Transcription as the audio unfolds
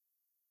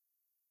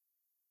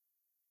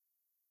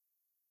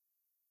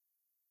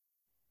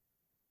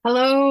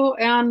Hello,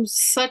 and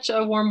such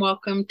a warm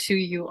welcome to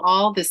you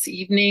all this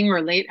evening or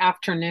late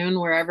afternoon,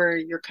 wherever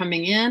you're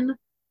coming in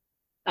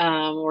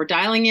or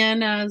dialing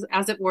in,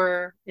 as it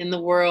were, in the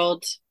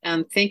world.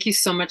 And thank you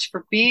so much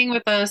for being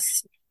with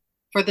us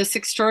for this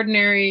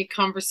extraordinary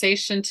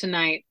conversation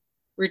tonight,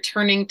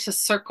 returning to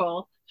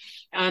Circle,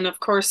 and of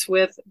course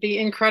with the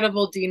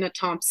incredible Dina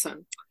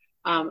Thompson.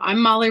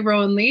 I'm Molly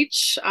Rowan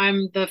Leach.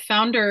 I'm the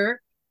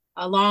founder,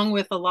 along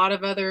with a lot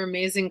of other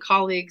amazing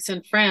colleagues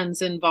and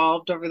friends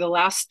involved over the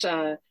last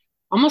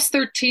almost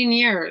 13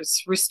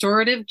 years,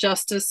 Restorative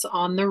Justice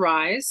on the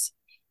Rise.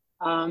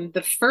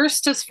 The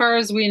first, as far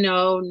as we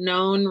know,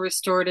 known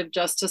restorative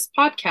justice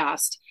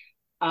podcast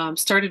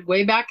started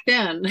way back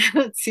then.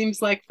 It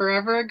seems like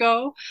forever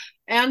ago,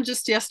 and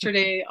just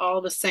yesterday,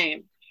 all the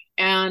same.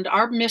 And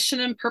our mission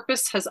and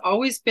purpose has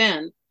always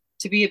been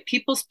to be a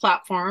people's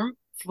platform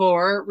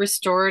for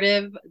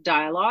restorative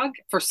dialogue,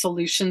 for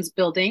solutions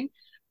building,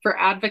 for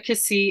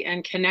advocacy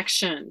and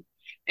connection.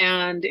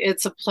 And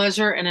it's a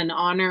pleasure and an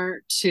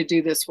honor to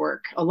do this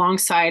work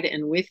alongside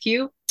and with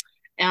you.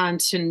 And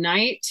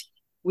tonight,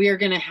 we are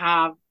going to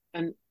have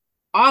an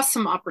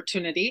awesome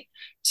opportunity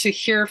to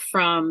hear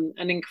from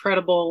an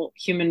incredible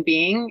human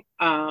being,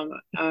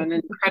 an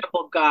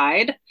incredible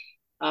guide,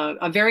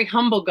 a very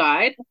humble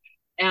guide.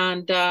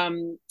 And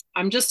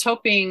I'm just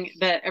hoping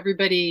that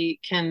everybody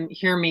can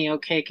hear me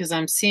okay, because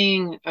I'm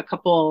seeing a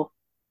couple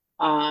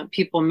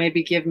people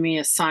maybe give me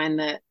a sign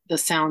that the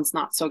sound's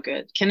not so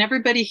good. Can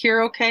everybody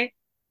hear okay?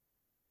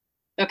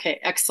 Okay,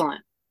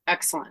 excellent,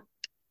 excellent.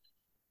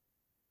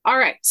 All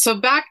right,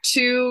 so back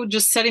to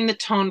just setting the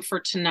tone for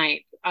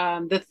tonight.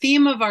 The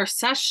theme of our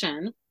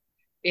session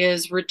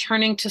is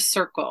returning to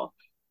Circle,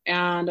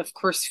 and of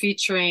course,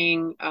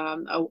 featuring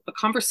a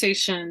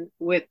conversation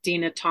with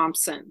Dina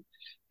Thompson,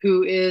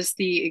 who is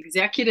the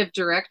executive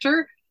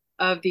director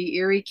of the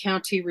Erie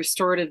County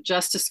Restorative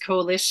Justice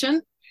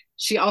Coalition.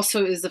 She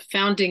also is a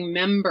founding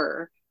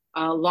member,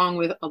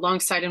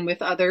 alongside and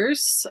with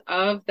others,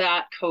 of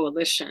that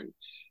coalition.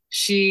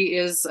 She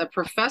is a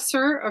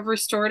professor of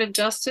restorative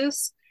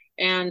justice,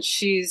 and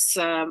she's,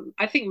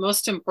 I think,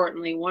 most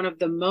importantly, one of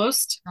the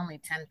most Only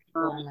 10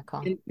 people on the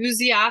call.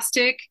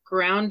 enthusiastic,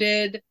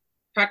 grounded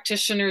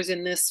practitioners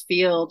in this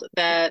field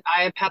that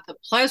I have had the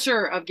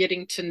pleasure of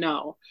getting to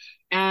know.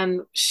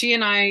 And she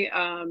and I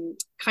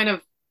kind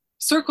of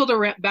circled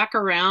back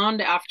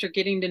around after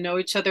getting to know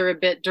each other a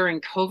bit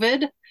during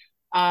COVID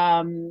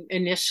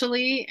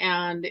initially.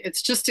 And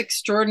it's just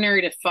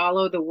extraordinary to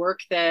follow the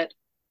work that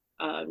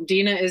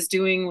Dina is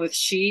doing with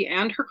she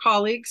and her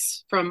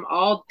colleagues from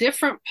all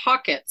different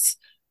pockets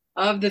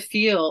of the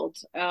field,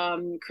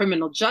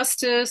 criminal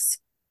justice,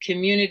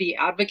 community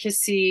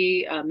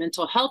advocacy,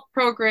 mental health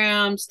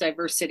programs,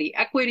 diversity,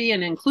 equity,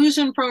 and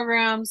inclusion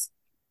programs.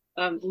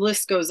 The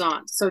list goes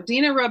on. So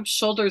Dina rubs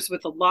shoulders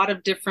with a lot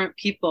of different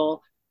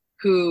people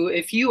who,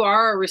 if you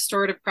are a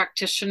restorative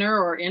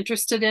practitioner or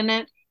interested in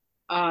it,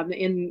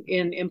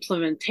 in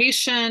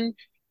implementation,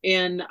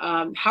 in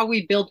how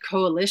we build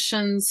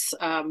coalitions,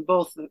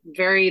 both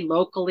very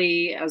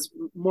locally as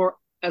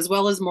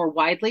well as more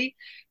widely,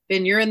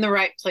 then you're in the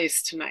right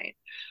place tonight.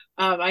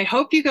 I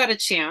hope you got a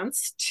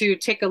chance to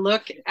take a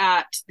look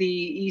at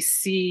the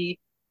the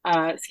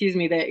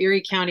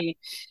Erie County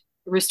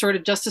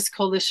Restorative Justice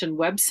Coalition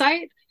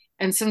website.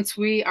 And since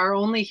we are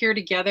only here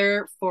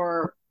together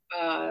for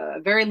a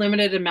very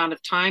limited amount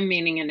of time,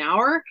 meaning an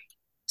hour,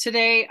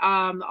 today,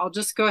 I'll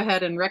just go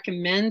ahead and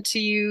recommend to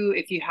you,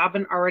 if you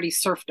haven't already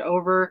surfed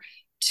over,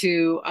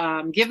 to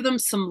give them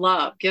some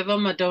love, give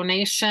them a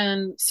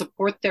donation,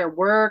 support their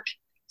work,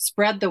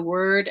 spread the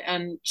word,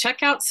 and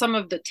check out some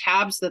of the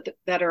tabs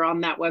that are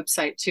on that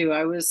website too.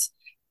 I was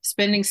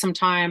spending some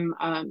time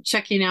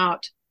checking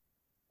out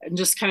and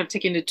just kind of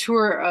taking a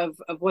tour of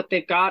what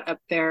they've got up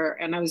there.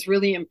 And I was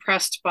really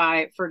impressed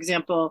by, for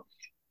example,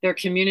 their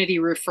community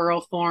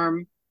referral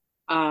form,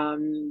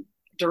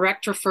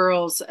 direct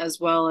referrals, as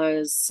well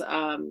as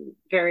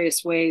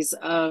various ways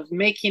of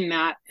making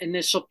that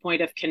initial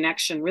point of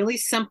connection really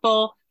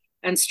simple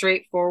and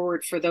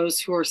straightforward for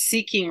those who are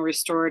seeking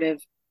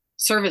restorative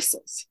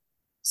services.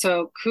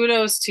 So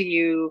kudos to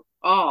you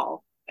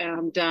all.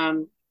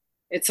 And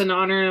it's an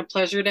honor and a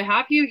pleasure to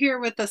have you here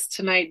with us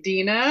tonight,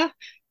 Dina.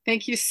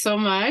 Thank you so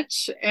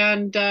much.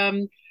 And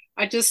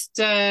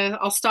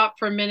I'll stop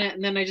for a minute,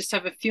 and then I just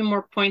have a few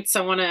more points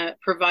I want to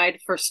provide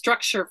for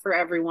structure for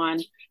everyone,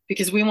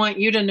 because we want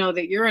you to know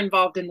that you're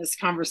involved in this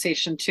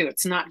conversation too.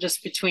 It's not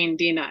just between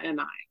Dina and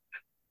I.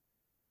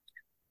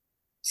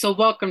 So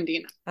welcome,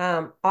 Dina.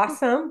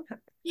 Awesome.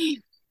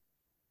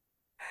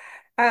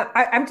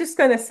 I'm just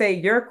going to say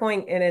you're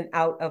going in and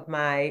out of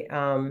my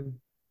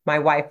my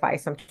Wi-Fi.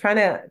 So I'm trying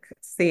to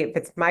see if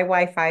it's my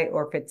Wi-Fi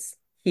or if it's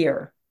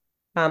here.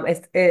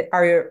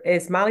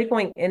 Is Molly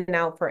going in and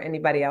out for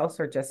anybody else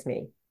or just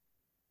me?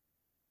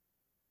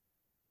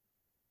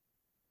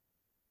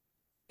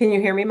 Can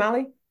you hear me,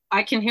 Molly?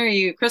 I can hear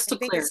you I crystal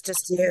think clear. it's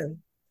just you.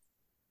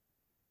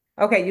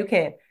 Okay, you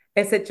can.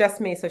 Is it just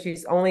me? So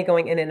she's only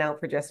going in and out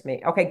for just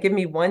me. Okay, give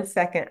me 1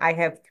 second. I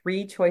have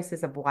three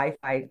choices of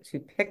Wi-Fi to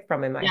pick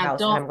from in my Yeah,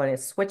 house, and don't I'm going to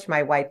switch my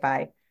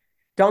Wi-Fi.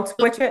 Don't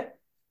switch it.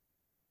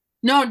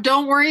 no,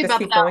 don't worry Just about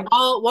keep that. going.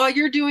 While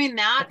you're doing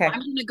that, I'm Okay.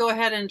 going to go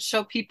ahead and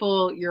show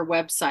people your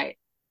website,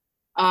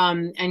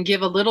 and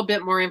give a little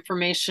bit more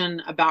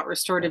information about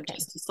restorative Okay.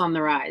 justice on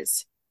the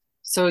rise.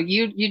 So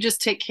you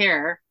just take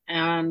care,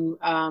 and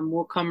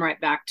we'll come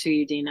right back to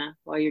you, Dina,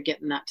 while you're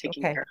getting that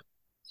taken care Okay. of.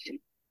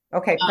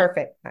 Okay, Uh,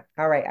 perfect.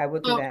 All right, I will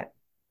do so, that.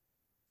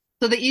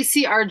 so the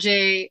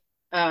ECRJ,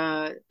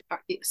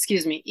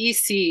 excuse me,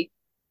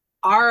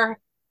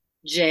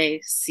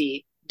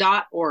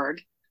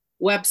 ECRJC.org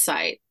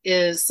website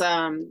is,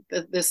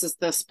 this is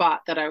the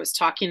spot that I was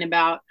talking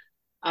about.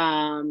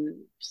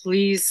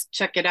 Please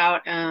check it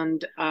out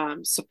and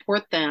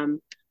support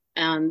them.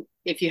 And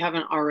if you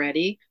haven't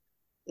already,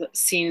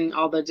 seen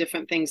all the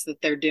different things that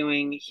they're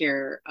doing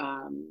here,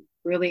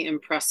 really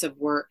impressive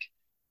work,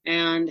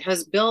 and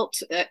has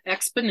built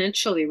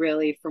exponentially,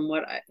 really, from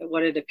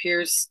what it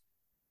appears,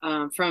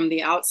 from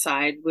the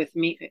outside. With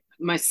me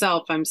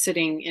myself, I'm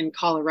sitting in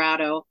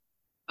Colorado,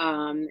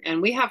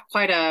 and we have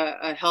quite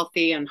a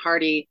healthy and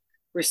hearty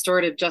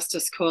restorative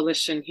justice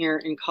coalition here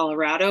in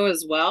Colorado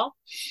as well.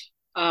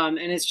 And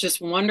it's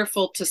just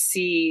wonderful to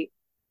see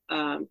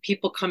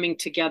people coming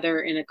together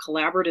in a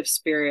collaborative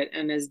spirit.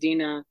 And as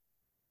Dina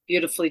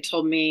beautifully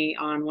told me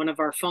on one of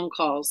our phone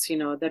calls,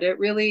 that it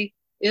really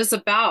is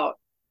about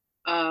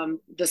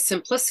the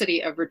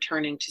simplicity of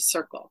returning to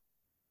circle.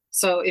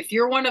 So if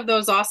you're one of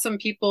those awesome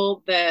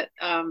people that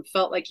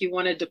felt like you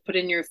wanted to put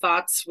in your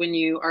thoughts when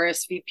you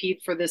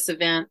RSVP'd for this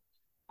event,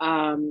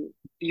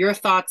 your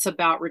thoughts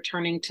about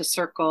returning to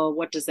circle,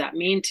 what does that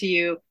mean to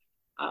you?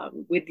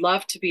 We'd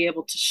love to be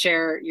able to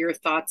share your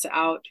thoughts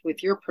out,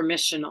 with your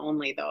permission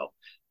only, though,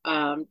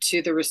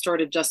 to the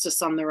Restorative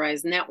Justice on the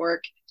Rise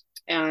Network,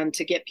 and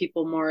to get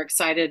people more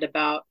excited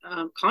about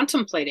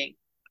contemplating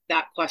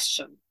that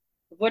question.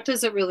 What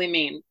does it really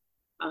mean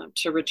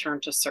to return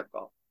to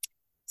circle?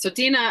 So,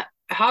 Dina,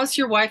 how's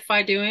your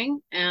Wi-Fi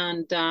doing?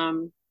 And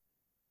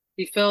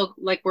you feel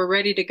like we're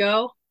ready to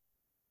go?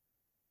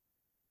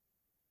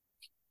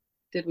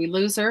 Did we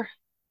lose her?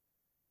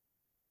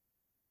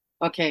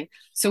 Okay,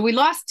 so we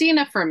lost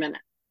Dina for a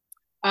minute.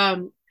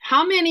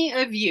 How many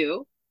of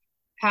you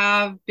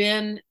have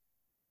been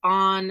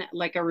on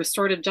like a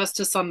Restorative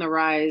Justice on the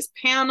Rise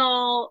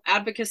panel,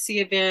 advocacy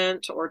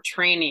event, or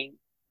training?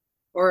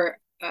 Or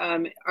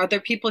are there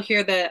people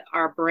here that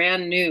are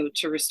brand new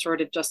to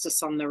Restorative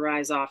Justice on the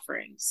Rise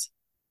offerings?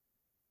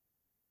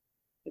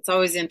 It's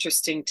always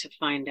interesting to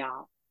find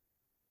out.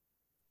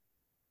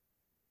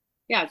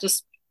 Yeah,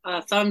 just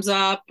thumbs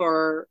up,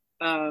 or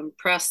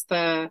press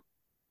the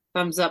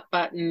thumbs up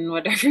button,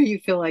 whatever you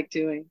feel like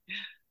doing.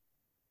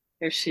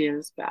 There she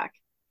is back.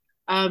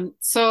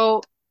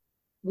 So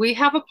we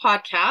have a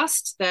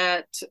podcast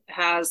that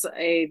has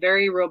a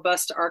very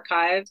robust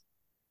archive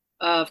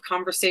of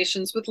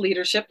conversations with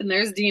leadership. And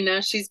there's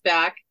Dina, she's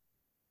back.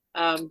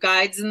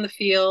 Guides in the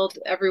field,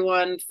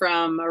 everyone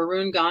from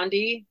Arun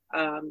Gandhi,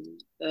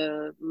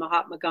 the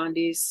Mahatma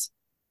Gandhi's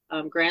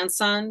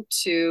grandson,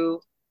 to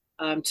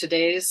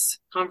today's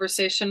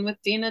conversation with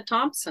Dina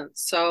Thompson.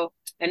 So,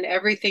 and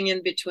everything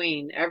in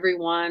between,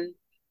 everyone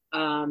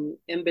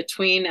in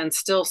between, and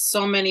still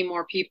so many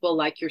more people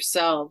like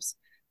yourselves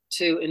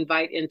to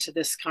invite into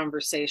this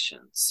conversation.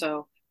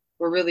 So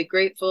we're really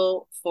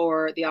grateful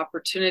for the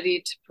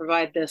opportunity to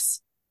provide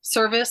this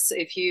service.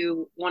 If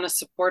you want to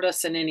support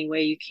us in any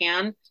way you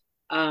can,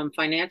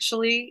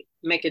 financially,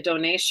 make a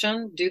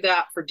donation, do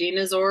that for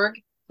Dina's org,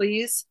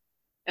 please.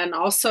 And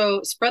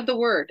also spread the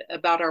word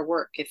about our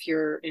work if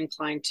you're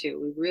inclined to.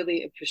 We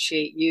really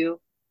appreciate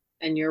you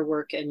and your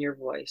work and your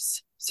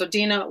voice. So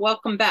Dina,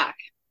 welcome back.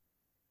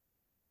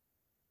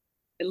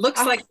 It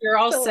looks like you're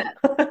all Awesome.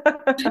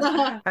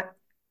 set.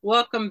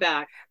 Welcome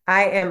back.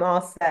 I am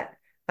all set.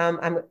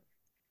 I'm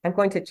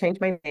going to change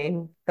my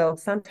name, though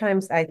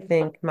sometimes I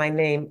think my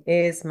name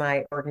is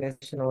my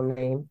organizational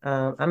name.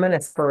 I'm going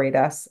to separate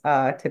us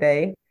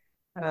today.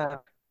 Uh,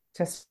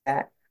 just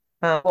that.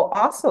 We'll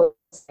also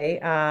say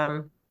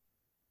my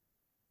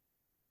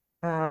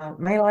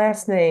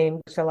last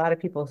name, which a lot of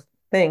people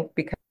think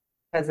because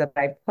of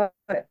I put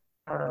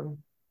um,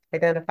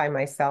 identify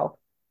myself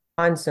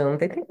on Zoom,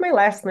 they think my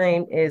last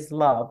name is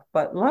Love,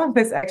 but love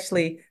is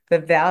actually the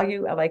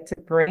value I like to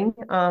bring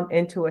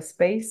into a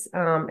space.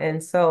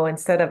 And so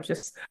instead of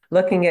just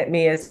looking at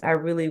me as I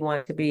really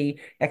want to be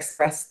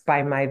expressed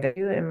by my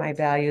value, and my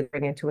value to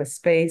bring into a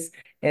space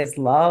is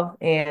love.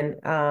 And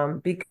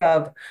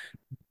because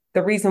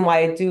the reason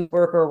why I do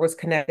work or was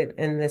connected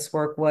in this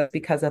work was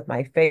because of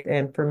my faith.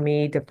 And for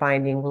me,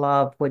 defining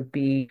love would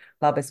be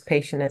love is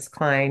patient, it's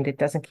kind, it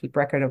doesn't keep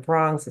record of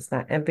wrongs, it's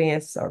not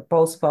envious or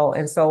boastful.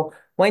 And so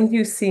when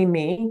you see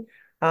me,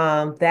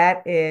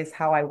 that is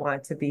how I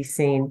want to be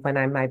seen when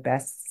I'm my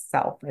best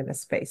self in a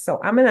space. So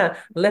I'm going to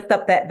lift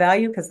up that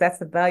value because that's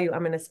the value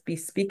I'm going to be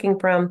speaking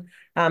from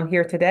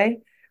here today.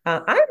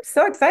 I'm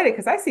so excited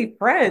because I see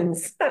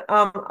friends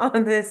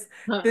on this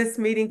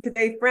meeting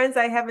today. Friends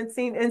I haven't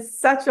seen in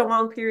such a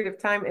long period of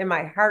time, and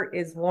my heart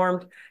is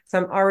warmed. So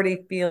I'm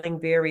already feeling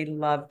very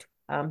loved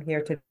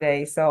here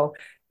today. So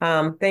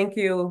thank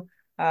you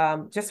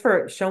just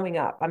for showing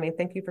up. I mean,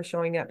 thank you for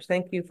showing up.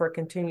 Thank you for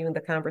continuing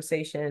the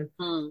conversation.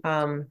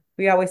 Mm,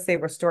 We always say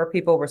restore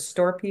people,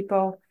 restore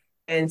people.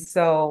 And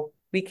so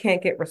we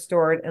can't get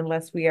restored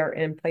unless we are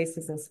in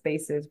places and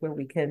spaces where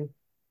we can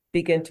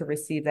begin to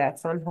receive that.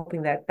 So I'm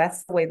hoping that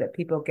that's the way that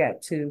people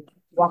get to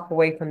walk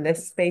away from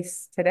this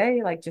space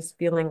today, like just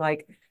feeling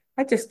like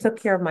I just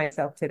took care of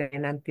myself today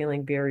and I'm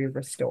feeling very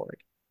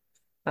restored.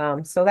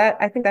 So that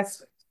I think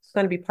that's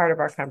going to be part of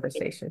our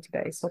conversation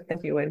today. So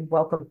thank you and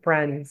welcome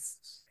friends,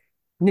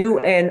 new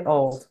and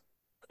old.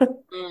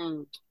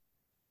 mm.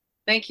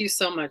 Thank you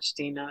so much,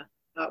 Dina.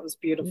 That was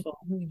beautiful.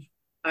 Mhm.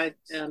 I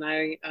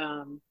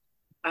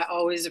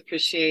always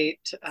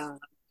appreciate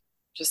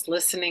just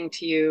listening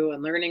to you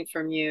and learning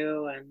from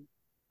you,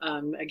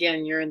 and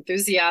again, your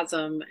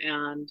enthusiasm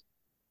and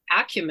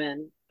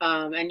acumen,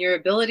 and your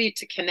ability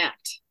to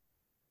connect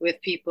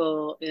with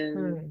people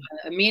in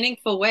Hmm. a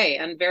meaningful way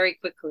and very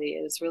quickly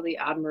is really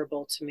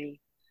admirable to me.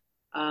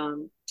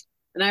 Um,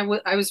 and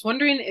I was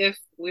wondering if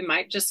we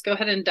might just go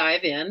ahead and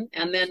dive in,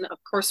 and then of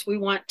course we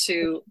want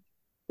to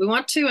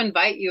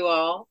invite you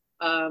all,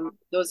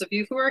 those of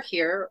you who are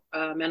here,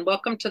 and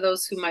welcome to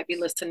those who might be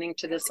listening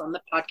to this on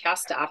the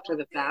podcast after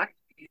the fact.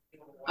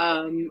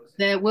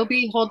 That we'll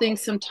be holding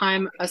some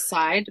time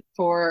aside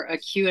for a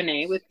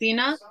Q&A with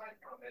Dina.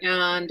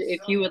 And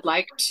if you would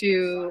like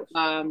to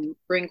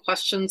bring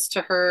questions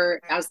to her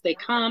as they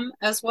come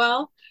as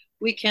well,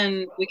 we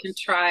can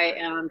try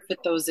and fit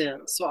those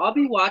in. So I'll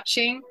be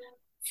watching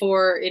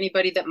for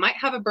anybody that might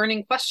have a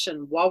burning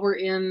question while we're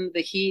in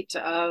the heat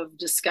of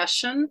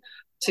discussion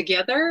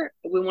together.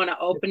 We want to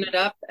open it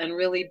up and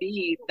really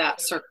be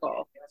that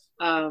circle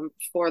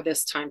for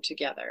this time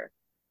together.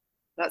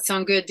 That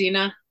sound good,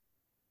 Dina?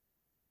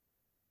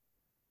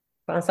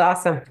 That's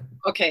awesome.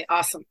 Okay,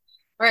 awesome.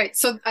 All right,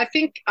 so I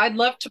think I'd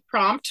love to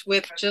prompt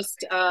with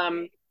just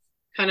kind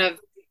of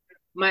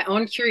my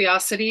own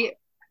curiosity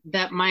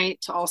that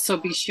might also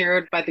be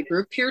shared by the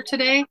group here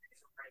today.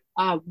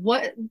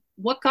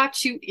 What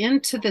got you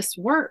into this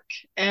work,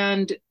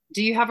 and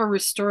do you have a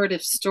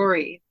restorative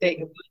story that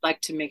you would like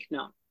to make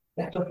known?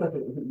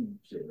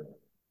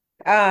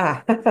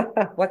 Ah,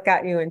 what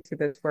got you into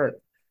this work?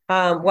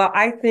 Well,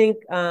 I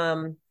think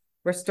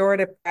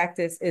restorative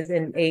practice is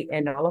innate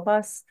in all of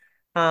us.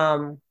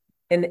 Um,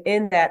 and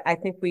in that, I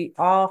think we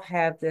all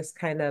have this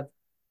kind of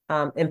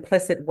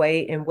implicit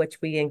way in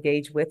which we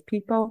engage with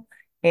people.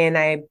 And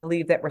I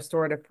believe that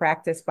restorative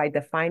practice, by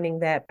defining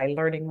that, by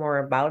learning more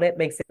about it,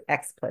 makes it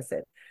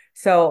explicit.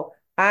 So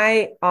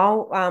my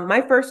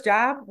first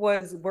job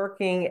was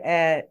working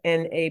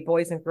in a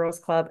boys and girls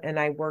club, and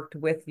I worked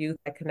with youth.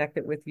 I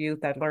connected with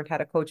youth. I learned how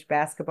to coach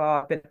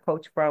basketball. I've been a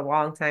coach for a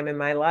long time in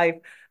my life.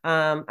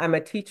 I'm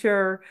a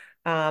teacher.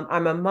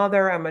 I'm a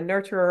mother. I'm a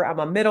nurturer. I'm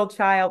a middle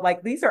child.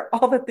 Like these are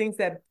all the things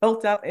that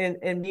built up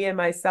in me and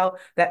myself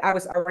that I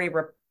was already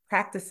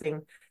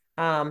practicing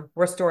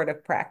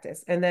restorative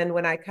practice. And then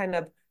when I kind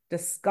of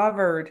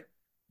discovered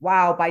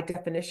wow, by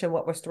definition,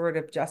 what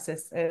restorative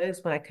justice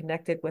is, when I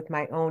connected with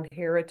my own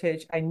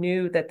heritage, I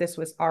knew that this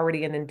was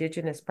already an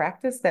indigenous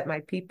practice that my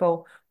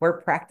people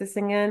were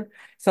practicing in.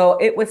 So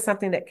it was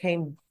something that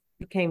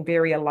became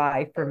very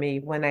alive for me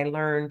when I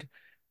learned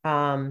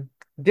um,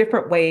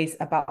 different ways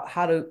about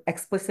how to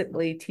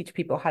explicitly teach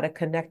people how to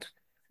connect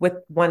with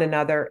one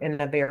another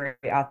in a very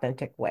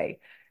authentic way.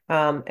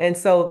 And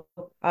so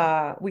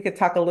we could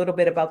talk a little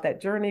bit about that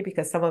journey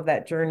because some of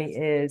that journey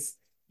is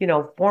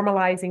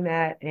formalizing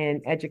that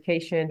in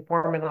education,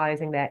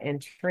 formalizing that in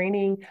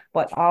training,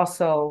 but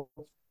also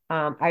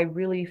I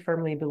really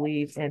firmly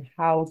believe in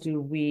how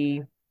do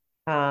we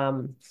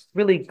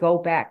really go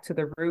back to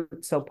the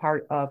roots. So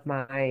part of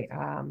my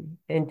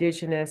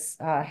indigenous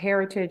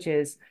heritage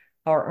is,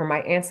 or my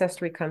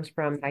ancestry comes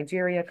from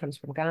Nigeria, comes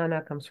from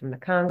Ghana, comes from the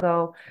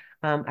Congo.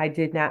 I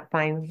did not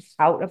find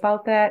out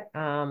about that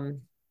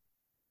um,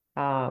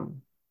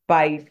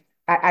 by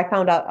I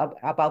found out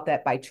about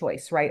that by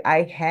choice, right?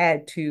 I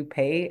had to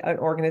pay an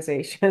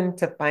organization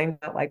to find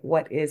out like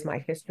what is my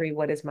history,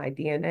 what is my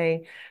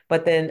DNA.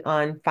 But then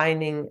on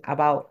finding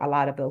about a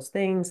lot of those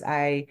things,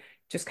 I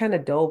just kind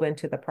of dove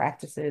into the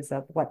practices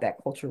of what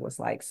that culture was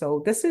like.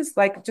 So this is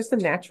like just a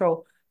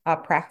natural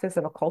practice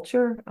of a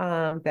culture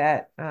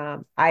that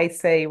I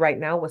say right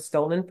now was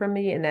stolen from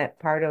me. And that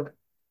part of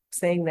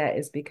saying that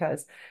is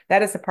because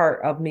that is a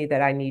part of me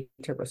that I need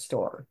to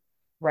restore,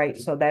 right?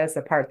 So that is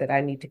the part that I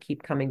need to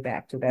keep coming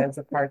back to. That is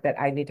the part that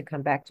I need to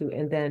come back to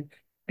and then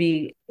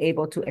be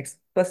able to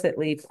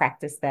explicitly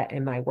practice that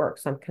in my work.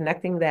 So I'm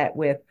connecting that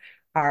with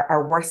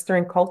our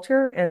Western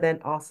culture and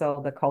then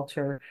also the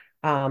culture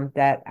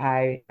that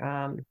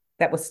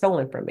was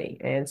stolen from me.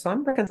 And so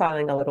I'm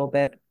reconciling a little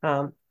bit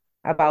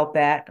about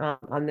that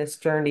on this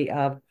journey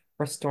of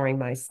restoring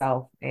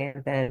myself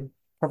and then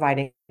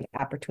providing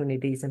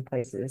opportunities and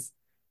places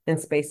and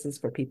spaces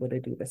for people to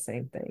do the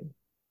same thing.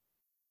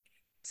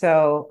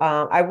 So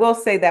I will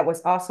say that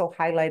was also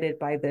highlighted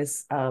by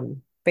this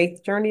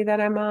faith journey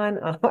that I'm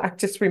on. I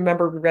just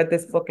remember we read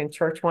this book in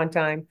church one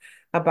time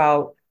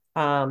about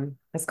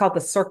it's called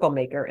The Circle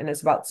Maker, and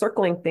it's about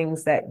circling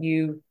things that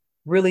you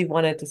really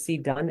wanted to see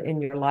done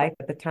in your life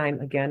at the time.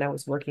 Again, I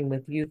was working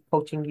with youth,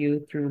 coaching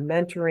you through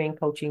mentoring,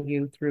 coaching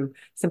you through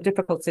some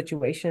difficult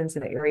situations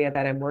in the area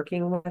that I'm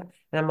working with. And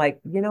I'm like,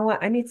 you know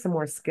what? I need some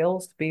more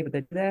skills to be able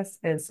to do this.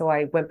 And so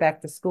I went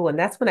back to school, and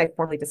that's when I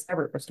formally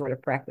discovered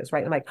restorative practice,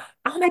 right? I'm like,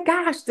 oh my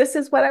gosh, this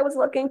is what I was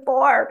looking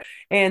for.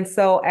 And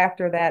so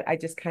after that, I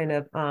just kind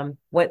of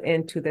went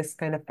into this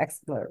kind of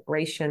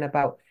exploration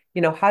about,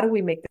 how do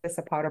we make this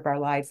a part of our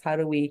lives? How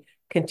do we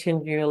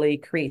continually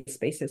create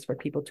spaces for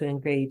people to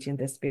engage in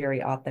this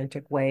very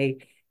authentic way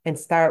and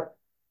start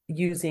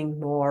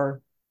using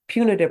more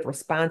punitive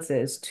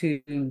responses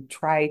to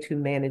try to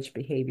manage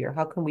behavior?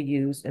 How can we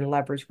use and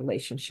leverage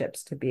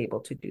relationships to be able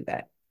to do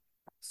that?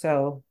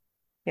 So,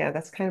 yeah,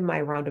 that's kind of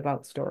my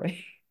roundabout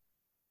story.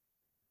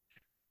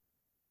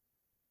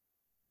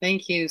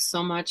 Thank you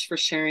so much for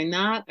sharing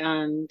that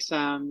and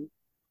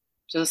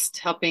just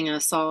helping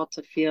us all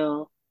to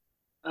feel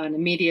an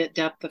immediate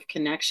depth of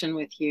connection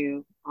with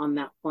you on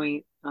that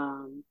point.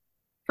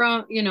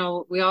 From,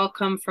 we all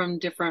come from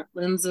different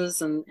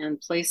lenses and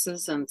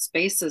places and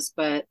spaces,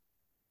 but,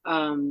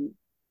 um,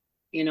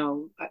 you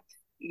know,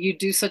 you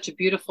do such a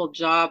beautiful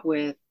job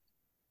with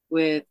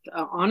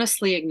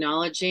honestly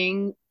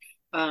acknowledging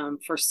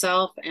for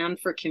self and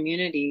for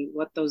community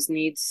what those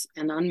needs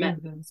and unmet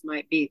Mm-hmm. needs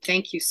might be.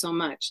 Thank you so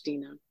much,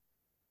 Dina.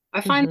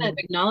 I find that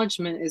Mm-hmm.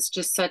 acknowledgement is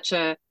just such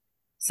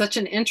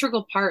an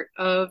integral part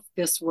of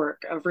this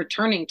work of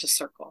returning to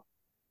circle.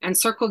 And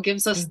circle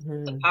gives us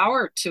the Mm-hmm.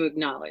 power to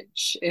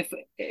acknowledge if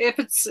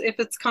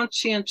it's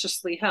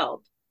conscientiously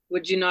held.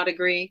 Would you not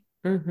agree?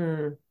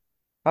 Mm-hmm.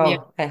 Yeah.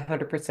 Oh, I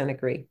 100%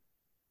 agree.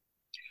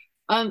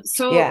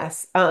 So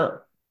Yes.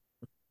 go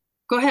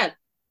ahead.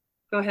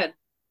 Go ahead.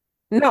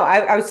 No,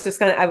 I was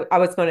just I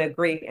was gonna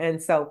agree.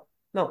 And so,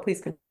 no,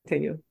 please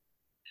continue.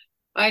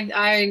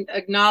 I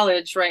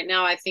acknowledge right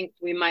now, I think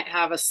we might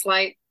have a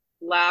slight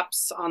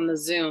lapse on the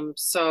Zoom.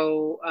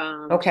 So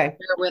just Okay.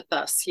 bear with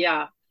us.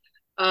 Yeah.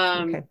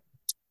 Um, Okay.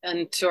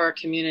 and to our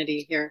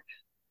community here.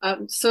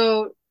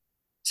 So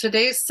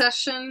today's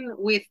session,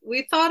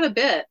 we thought a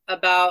bit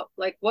about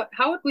like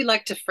how would we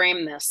like to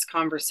frame this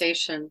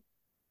conversation?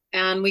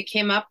 And we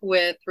came up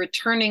with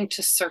returning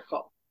to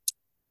circle.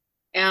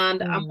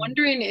 And I'm Mm.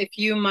 wondering if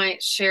you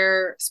might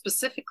share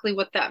specifically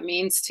what that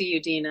means to you,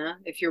 Dina,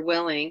 if you're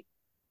willing.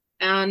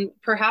 And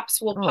perhaps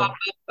we'll pop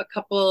Oh. up a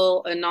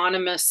couple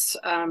anonymous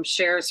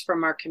shares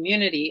from our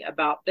community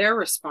about their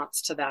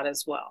response to that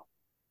as well.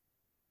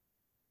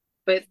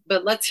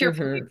 But let's hear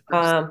from you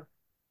Mm-hmm. first.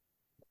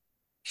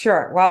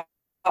 Sure. Well,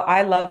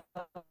 I love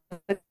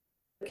the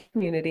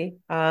community.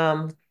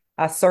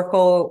 A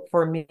circle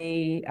for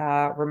me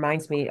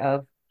reminds me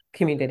of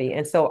community.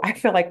 And so I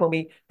feel like when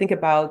we think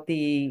about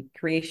the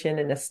creation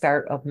and the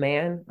start of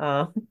man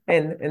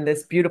and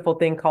this beautiful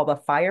thing called a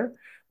fire,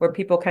 where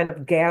people kind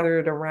of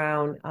gathered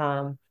around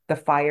the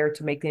fire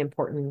to make the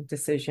important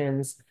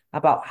decisions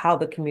about how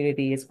the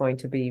community is going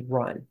to be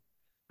run.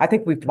 I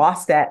think we've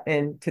lost that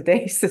in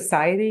today's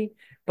society,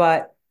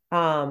 but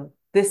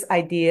this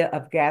idea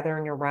of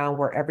gathering around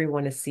where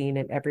everyone is seen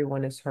and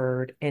everyone is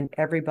heard and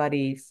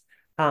everybody's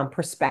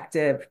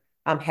perspective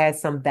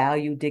has some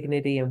value,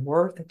 dignity, and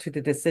worth to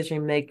the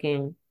decision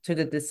making, to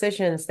the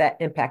decisions that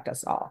impact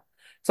us all.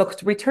 So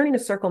returning to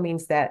circle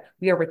means that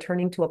we are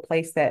returning to a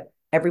place that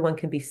everyone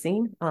can be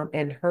seen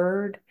and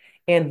heard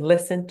and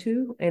listened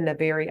to in a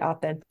very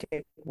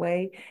authentic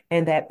way,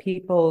 and that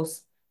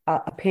people's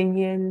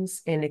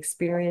opinions and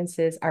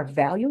experiences are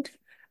valued.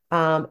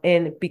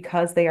 And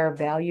because they are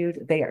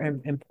valued, they are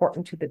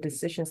important to the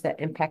decisions that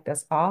impact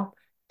us all.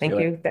 Thank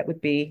you. That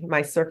would be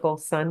my circle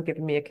son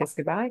giving me a kiss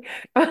goodbye.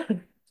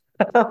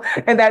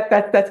 And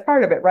that's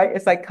part of it, right?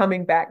 It's like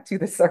coming back to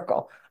the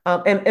circle.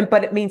 And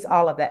but it means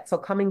all of that. So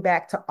coming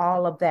back to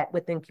all of that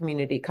within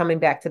community, coming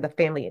back to the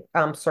family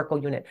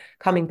circle unit,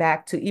 coming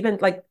back to even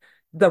like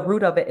the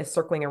root of it is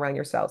circling around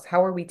yourselves.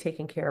 How are we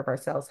taking care of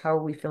ourselves? How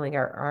are we filling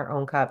our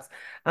own cups?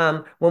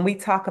 When we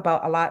talk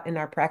about a lot in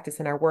our practice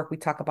and our work, we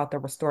talk about the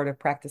restorative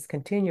practice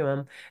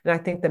continuum. And I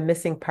think the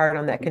missing part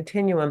on that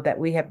continuum that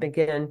we have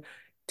begun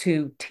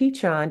to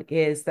teach on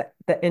is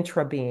the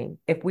intra being.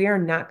 If we are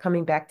not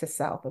coming back to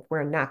self, if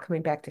we're not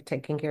coming back to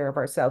taking care of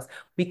ourselves,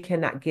 we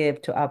cannot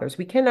give to others.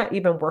 We cannot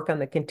even work on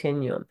the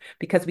continuum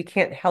because we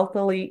can't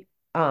healthily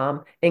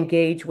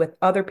engage with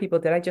other people.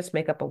 Did I just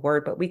make up a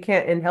word? But we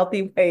can't, in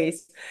healthy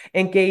ways,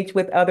 engage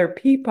with other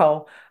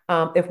people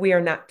if we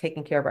are not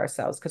taking care of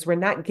ourselves because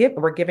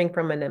we're giving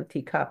from an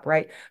empty cup,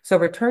 right? So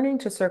returning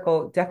to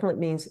circle definitely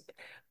means,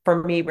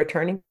 for me,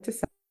 returning to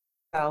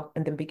self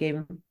and then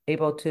being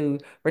able to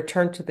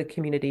return to the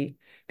community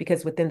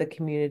because within the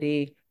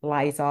community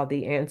lies all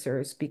the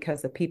answers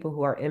because the people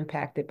who are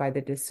impacted by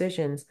the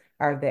decisions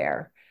are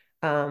there.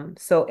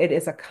 So it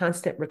is a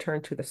constant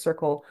return to the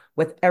circle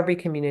with every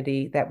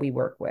community that we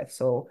work with.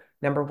 So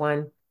number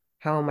one,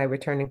 How am I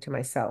returning to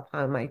myself?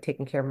 How am I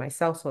taking care of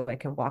myself so I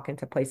can walk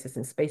into places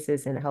and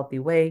spaces in a healthy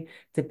way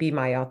to be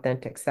my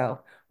authentic self?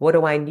 What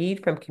do I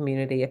need from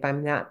community if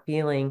I'm not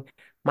feeling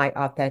my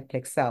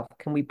authentic self?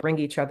 Can we bring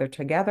each other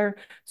together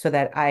so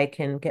that I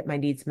can get my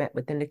needs met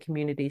within the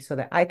community so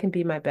that I can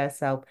be my best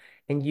self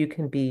and you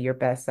can be your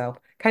best self?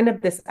 Kind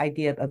of this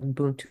idea of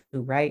Ubuntu,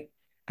 right?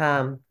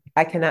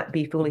 I cannot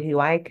be fully who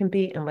I can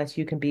be unless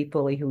you can be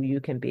fully who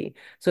you can be.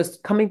 So it's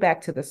coming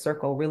back to the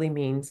circle really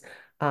means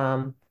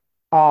um,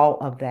 all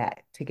of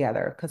that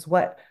together. Because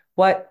what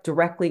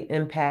directly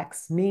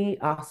impacts me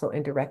also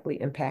indirectly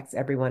impacts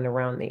everyone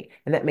around me.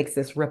 And that makes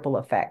this ripple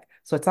effect.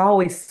 So it's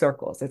always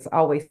circles. It's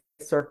always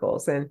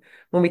circles. And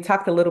when we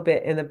talked a little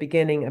bit in the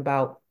beginning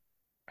about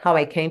how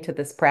I came to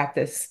this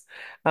practice.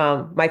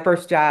 My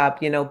first job,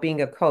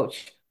 being a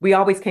coach, we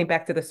always came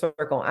back to the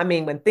circle. I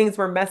mean, when things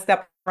were messed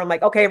up, I'm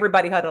like, okay,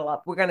 everybody huddle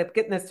up. We're going to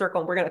get in this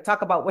circle and we're going to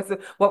talk about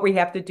what we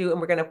have to do.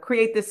 And we're going to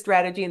create this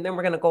strategy. And then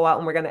we're going to go out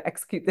and we're going to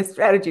execute this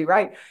strategy.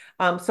 Right.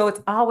 So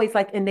it's always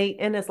like innate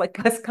in us, like,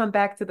 let's come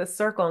back to the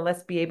circle and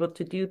let's be able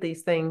to do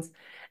these things.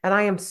 And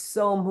I am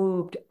so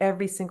moved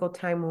every single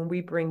time when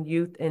we bring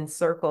youth in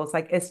circles,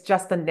 like it's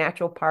just a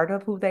natural part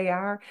of who they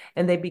are.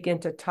 And they begin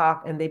to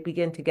talk and they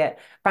begin to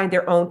find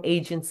their own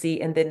agency.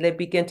 And then they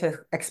begin to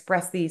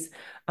express these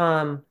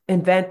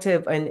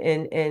inventive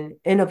and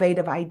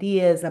innovative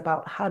ideas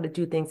about how to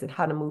do things and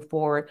how to move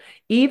forward,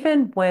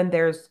 even when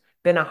there's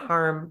been a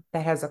harm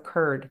that has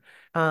occurred.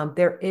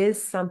 There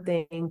is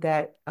something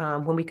that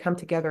when we come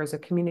together as a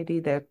community,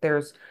 that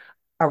there's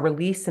a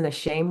release and a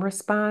shame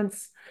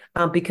response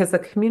because the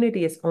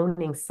community is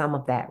owning some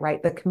of that,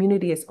 right? The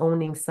community is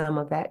owning some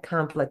of that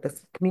conflict. The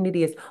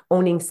community is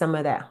owning some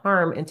of that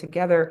harm. And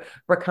together,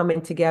 we're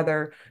coming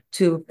together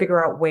to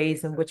figure out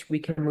ways in which we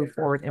can move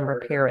forward and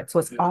repair it. So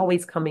it's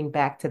always coming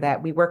back to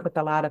that. We work with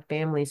a lot of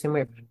families and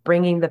we're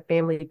bringing the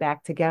family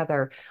back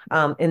together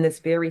in this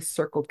very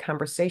circled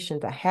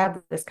conversation to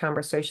have this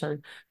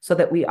conversation so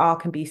that we all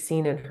can be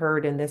seen and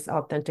heard in this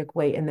authentic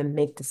way and then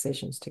make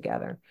decisions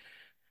together.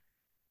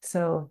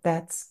 So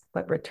that's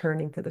what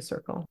returning to the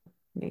circle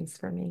means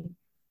for me.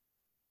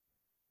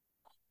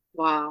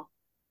 Wow.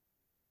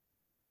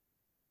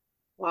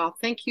 Wow.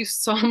 Thank you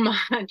so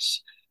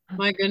much.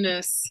 My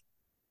goodness.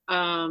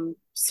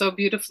 So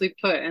beautifully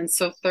put and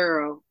so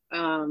thorough,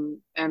 and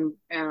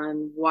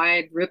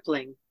wide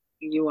rippling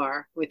you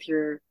are with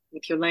your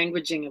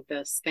languaging of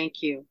this.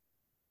 Thank you.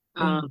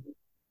 Um,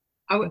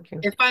 Mm, thank you.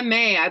 If I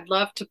may, I'd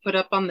love to put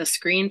up on the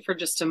screen for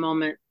just a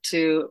moment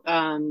to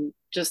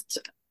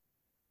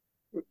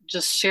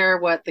just share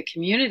what the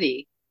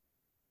community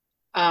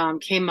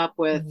came up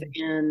with Mm,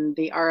 in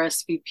the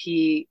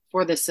RSVP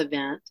for this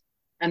event.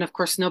 And of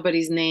course,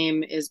 nobody's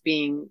name is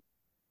being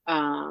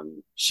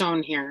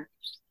shown here,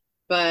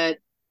 but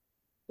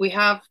we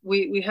had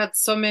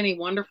so many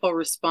wonderful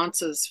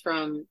responses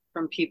from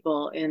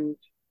people in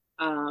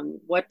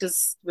what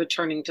does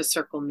returning to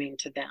circle mean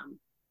to them.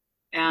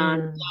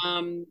 And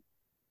mm,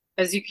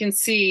 as you can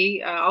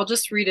see, I'll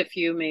just read a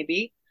few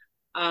maybe.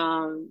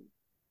 Um,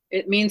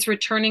 it means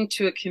returning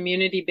to a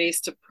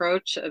community-based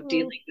approach of mm,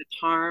 dealing with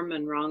harm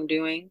and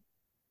wrongdoing.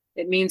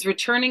 It means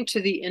returning to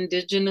the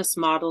indigenous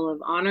model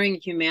of honoring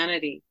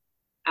humanity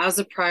as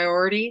a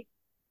priority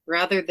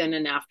rather than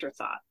an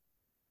afterthought.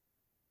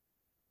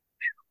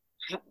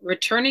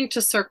 Returning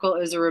to circle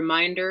is a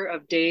reminder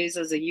of days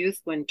as a youth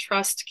when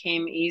trust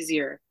came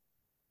easier,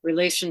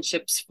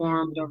 relationships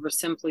formed mm, over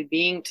simply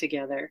being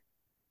together,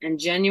 and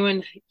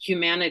genuine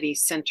humanity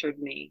centered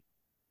me.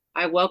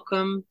 I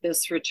welcome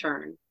this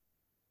return.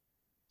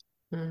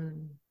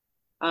 mm.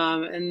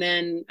 And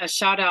then a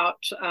shout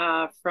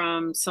out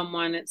from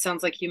someone, it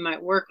sounds like you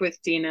might work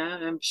with Dina.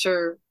 I'm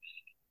sure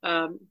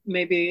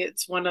maybe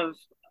it's one of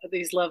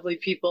these lovely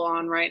people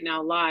on right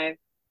now live.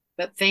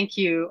 But thank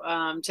you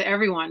to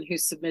everyone who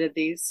submitted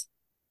these.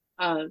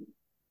 Uh,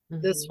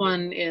 this Mhm.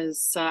 one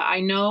is I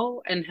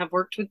know and have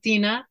worked with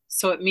Dina,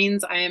 so it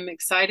means I am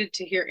excited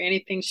to hear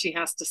anything she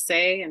has to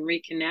say and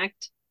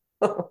reconnect.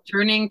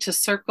 Turning to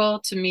circle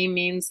to me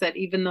means that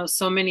even though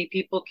so many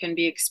people can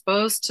be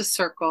exposed to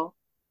circle,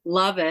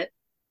 love it,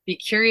 be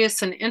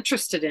curious and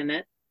interested in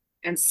it,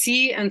 and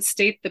see and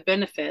state the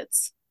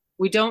benefits,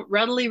 we don't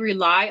readily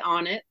rely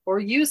on it or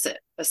use it,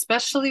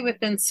 especially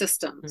within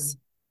systems, Mm,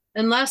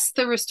 unless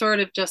the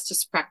restorative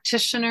justice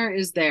practitioner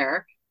is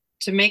there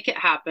to make it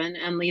happen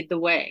and lead the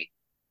way.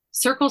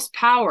 Circle's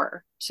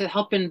power to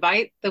help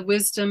invite the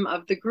wisdom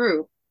of the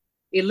group,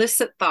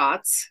 elicit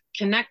thoughts,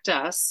 connect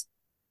us,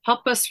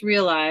 help us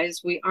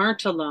realize we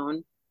aren't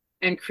alone,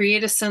 and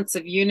create a sense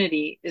of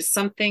unity is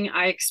something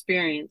I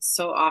experience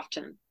so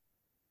often.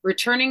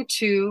 Returning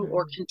to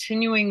or mm,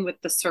 continuing with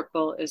the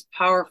circle is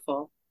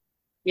powerful,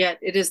 yet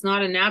it is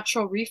not a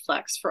natural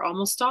reflex for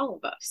almost all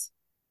of us.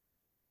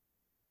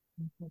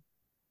 mhm.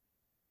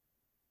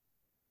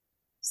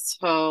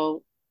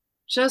 So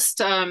just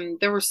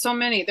there were so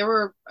many, there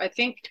were, I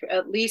think,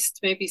 at least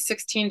maybe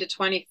 16 to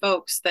 20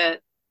 folks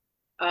that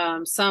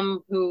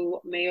some who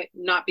may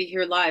not be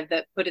here live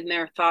that put in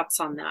their thoughts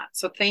on that.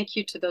 So thank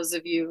you to those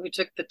of you who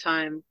took the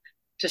time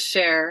to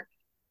share.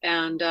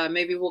 and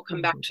maybe we'll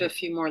come back to a Mhm.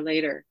 few more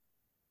later.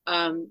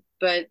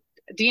 But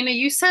Dina,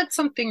 you said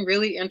something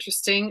really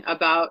interesting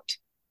about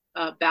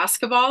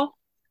basketball,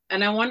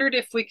 and I wondered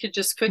if we could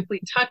just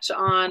quickly touch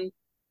on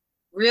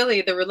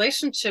really the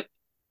relationship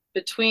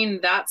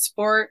between that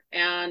sport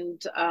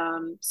and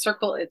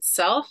circle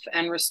itself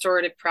and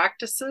restorative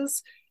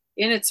practices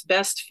in its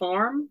best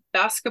form.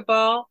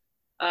 Basketball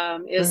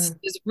Mhm.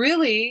 is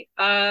really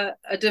a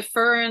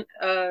deferent,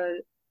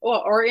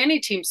 or any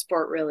team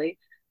sport really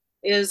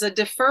is a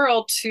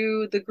deferral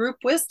to the group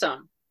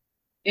wisdom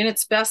in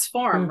its best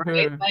form,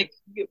 right? Mhm. Like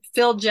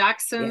Phil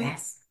Jackson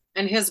Yes.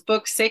 and his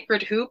book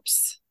Sacred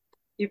Hoops,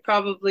 you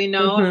probably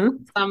know, and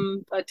Mhm.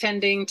 some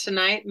attending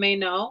tonight may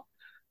know.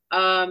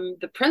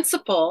 The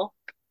principle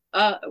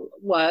uh,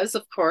 was,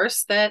 of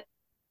course, that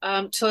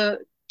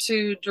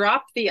to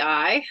drop the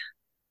I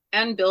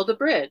and build a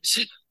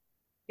bridge,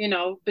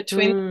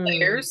 between the Mm.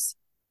 players,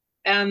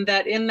 and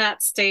that in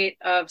that state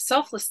of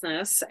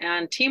selflessness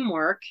and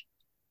teamwork,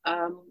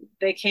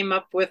 they came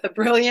up with a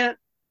brilliant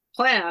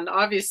plan.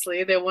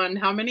 Obviously, they won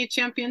how many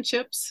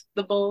championships?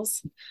 The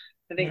Bulls,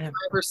 I think Yeah.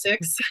 5 or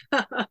 6.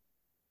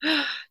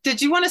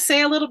 Did you want to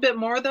say a little bit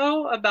more,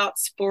 though, about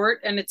sport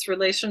and its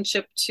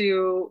relationship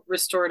to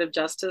restorative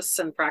justice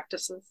and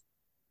practices?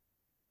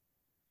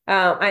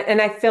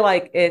 And I feel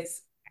like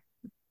it's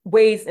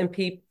ways in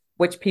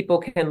which people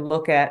can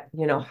look at,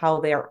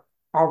 how they're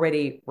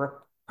already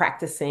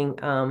practicing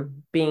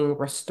being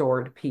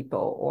restored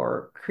people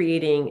or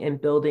creating and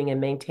building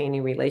and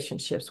maintaining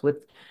relationships with,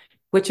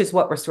 which is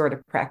what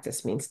restorative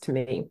practice means to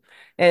me.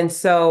 And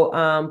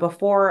so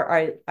before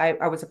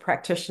I was a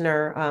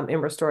practitioner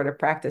in restorative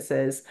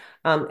practices,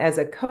 as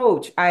a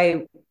coach,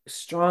 I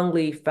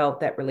strongly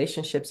felt that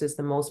relationships is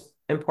the most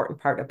important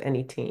part of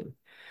any team.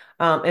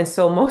 And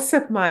so most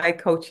of my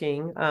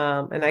coaching,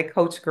 and I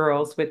coach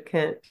girls, which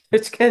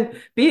can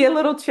be a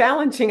little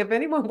challenging if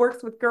anyone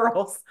works with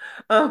girls.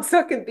 So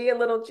it can be a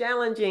little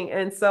challenging.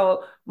 And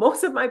so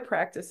most of my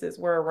practices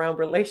were around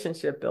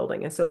relationship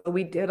building. And so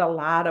we did a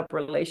lot of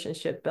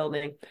relationship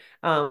building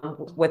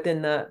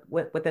within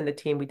the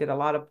team. We did a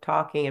lot of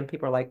talking, and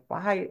people are like,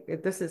 "Why?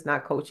 This is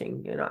not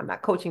coaching. I'm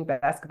not coaching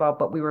basketball,"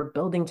 but we were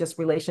building just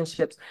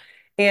relationships.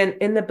 And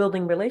in the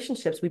building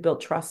relationships, we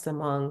built trust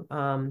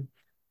among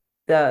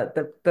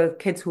the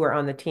kids who are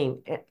on the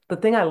team. The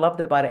thing I loved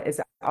about it is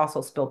it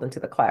also spilled into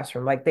the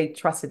classroom. Like they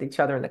trusted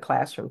each other in the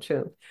classroom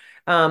too.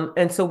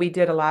 And so we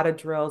did a lot of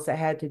drills that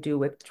had to do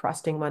with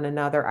trusting one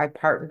another. I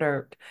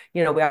partnered,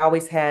 we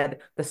always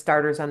had the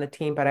starters on the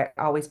team, but I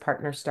always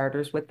partner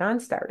starters with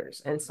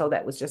non-starters. And so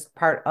that was just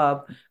part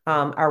of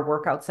our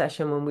workout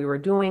session when we were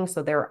doing.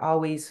 So they were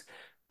always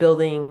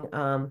building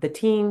the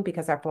team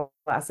because our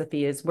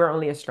philosophy is we're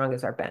only as strong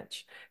as our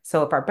bench.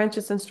 So if our bench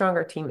isn't strong,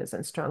 our team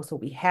isn't strong. So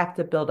we have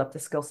to build up the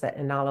skill set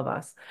in all of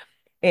us.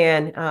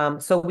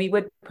 And so we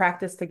would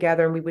practice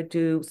together and we would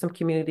do some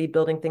community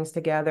building things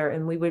together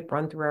and we would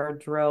run through our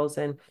drills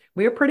and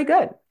we were pretty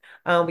good.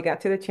 We got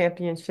to the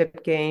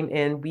championship game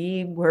and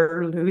we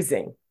were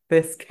losing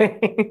this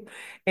game.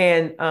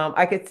 And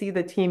I could see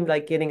the team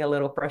like getting a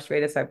little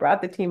frustrated. So I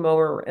brought the team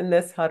over in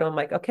this huddle. I'm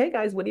like, okay,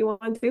 guys, what do you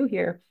want to do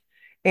here?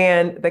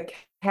 And the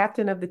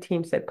captain of the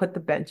team said, put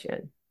the bench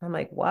in. I'm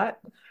like, what?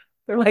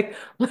 They're like,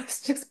 let's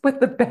just put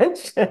the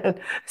bench in.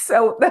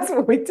 So that's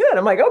what we did.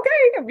 I'm like, okay,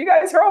 if you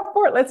guys are all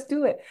for it, let's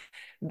do it.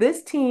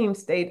 This team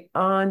stayed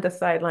on the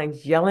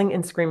sidelines yelling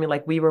and screaming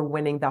like we were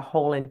winning the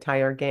whole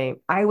entire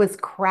game. I was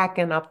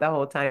cracking up the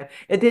whole time.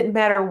 It didn't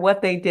matter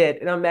what they did.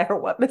 It don't matter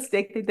what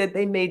mistake they did.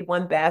 They made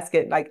one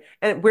basket.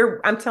 And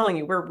I'm telling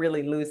you, we're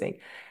really losing.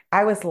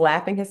 I was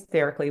laughing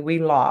hysterically. We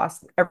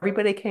lost.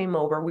 Everybody came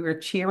over. We were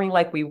cheering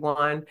like we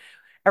won.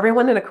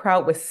 Everyone in the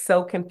crowd was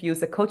so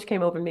confused. The coach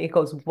came over to me. He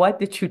goes, "What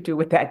did you do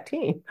with that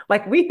team?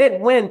 Like we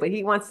didn't win, but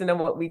he wants to know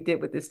what we did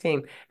with this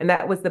team." And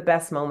that was the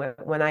best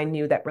moment when I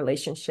knew that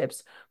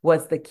relationships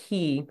was the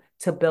key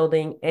to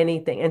building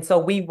anything. And so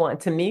we won.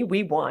 To me,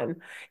 we won.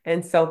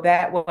 And so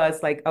that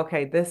was like,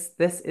 okay, this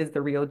is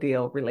the real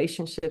deal.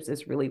 Relationships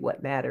is really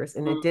what matters.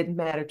 And it Mm. didn't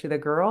matter to the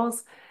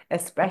girls,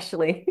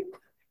 especially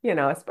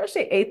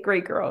especially eighth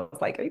grade girls.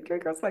 Like eighth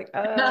grade girls, like,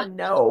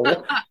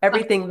 no,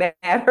 everything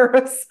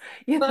matters,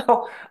 you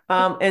know.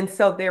 And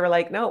so they were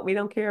like, no, we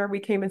don't care.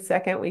 We came in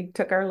second. We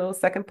took our little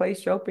second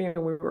place trophy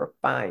and we were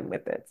fine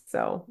with it.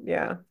 So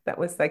yeah, that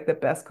was like the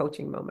best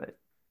coaching moment.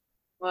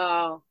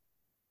 Wow,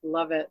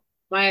 love it.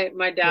 My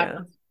dad Yeah.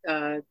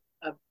 was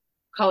a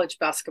college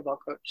basketball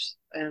coach,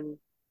 and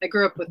I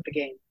grew up with the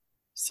game.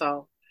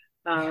 So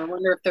I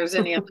wonder if there's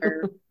any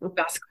other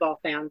basketball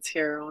fans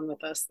here on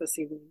with us this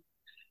evening.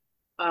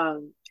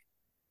 Um,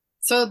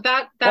 so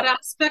that Yep.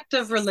 aspect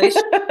of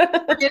relation,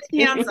 we're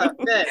getting hands up.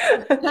 Good.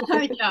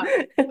 Yeah,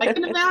 I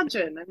can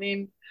imagine. I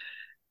mean,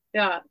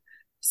 yeah.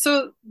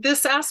 So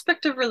this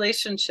aspect of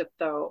relationship,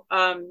 though,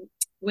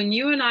 when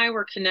you and I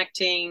were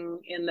connecting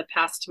in the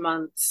past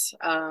months,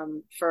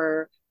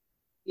 for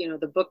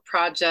the book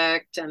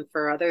project and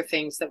for other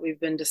things that we've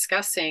been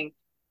discussing,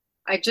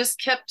 I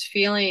just kept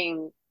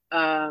feeling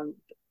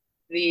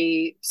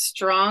the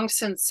strong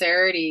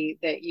sincerity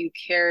that you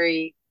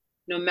carry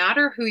no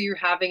matter who you're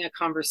having a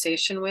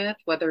conversation with,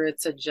 whether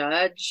it's a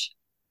judge,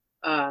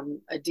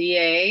 a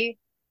DA,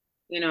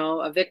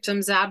 a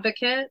victim's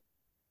advocate,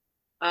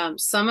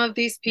 some of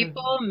these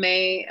people Mhm.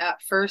 may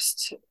at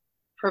first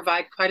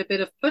provide quite a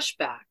bit of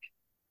pushback.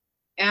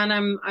 And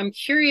I'm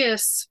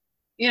curious,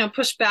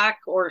 pushback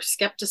or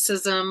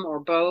skepticism or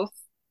both,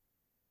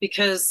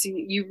 because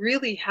you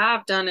really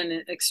have done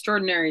an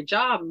extraordinary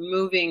job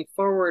moving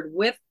forward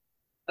with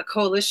a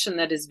coalition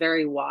that is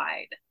very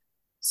wide.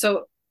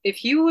 So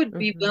if you would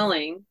be Mhm.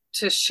 willing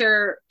to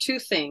share two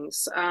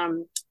things,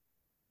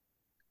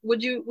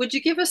 would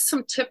you give us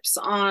some tips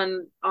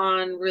on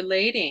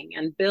relating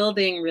and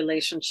building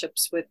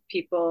relationships with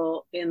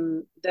people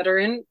in that are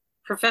in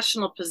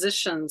professional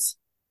positions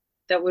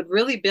that would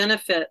really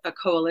benefit a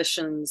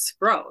coalition's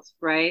growth,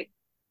 right?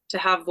 To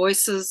have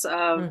voices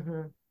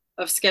Mhm.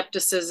 of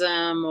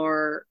skepticism,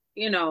 or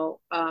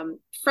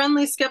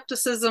friendly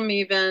skepticism,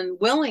 even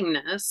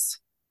willingness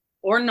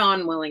or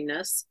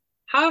non-willingness.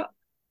 How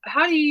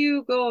do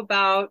you go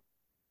about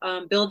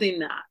building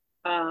that,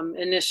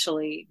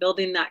 initially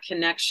building that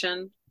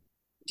connection?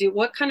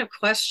 What kind of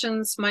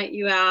questions might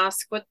you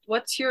ask?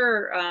 What's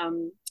your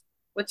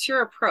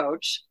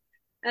approach?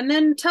 And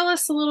then tell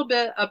us a little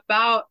bit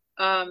about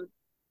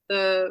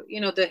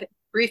the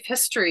brief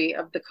history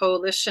of the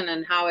coalition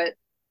and how it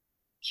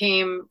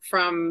came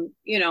from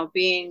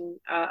being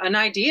an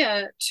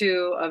idea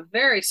to a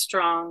very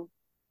strong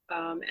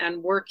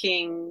and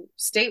working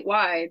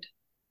statewide,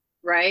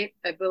 right?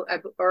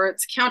 Or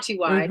it's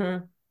countywide,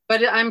 Mhm.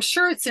 but I'm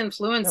sure it's No,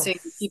 influencing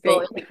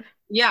people. state.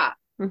 Yeah.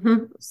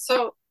 Mhm.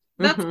 So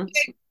that's Mhm.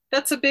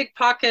 that's a big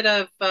pocket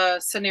of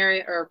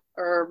scenario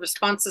or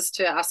responses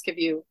to ask of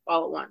you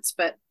all at once.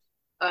 But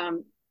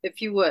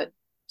if you would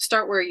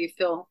start where you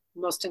feel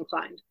most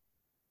inclined.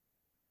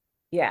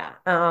 Yeah.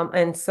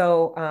 And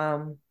so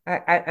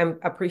I'm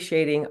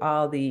appreciating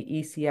all the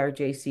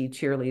ECRJC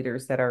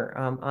cheerleaders that are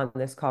on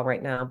this call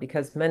right now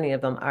because many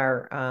of them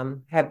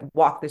are have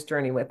walked this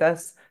journey with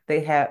us.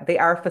 They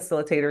are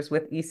facilitators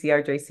with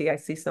ECRJC. I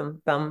see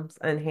some thumbs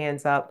and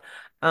hands up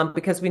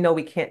because we know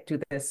we can't do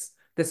this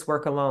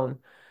work alone.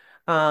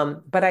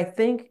 But I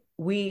think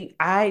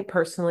I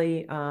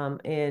personally,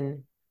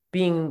 in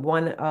being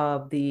one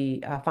of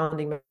the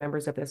founding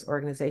members of this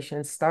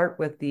organization, start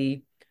with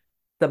the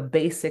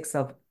basics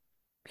of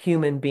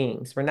human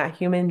beings. We're not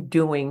human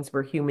doings,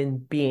 we're human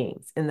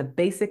beings. And the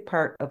basic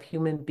part of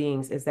human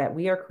beings is that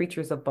we are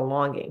creatures of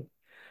belonging.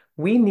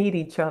 We need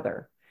each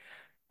other.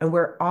 And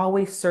we're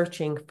always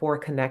searching for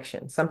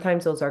connection.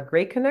 Sometimes those are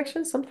great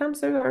connections, sometimes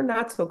they are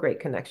not so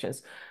great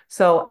connections.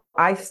 So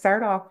I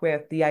start off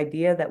with the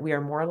idea that we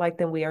are more alike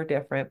than we are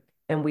different,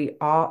 and we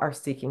all are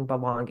seeking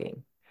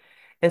belonging.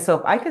 And so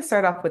if I can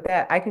start off with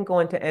that, I can go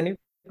into any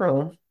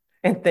room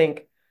and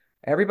think,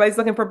 everybody's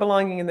looking for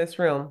belonging in this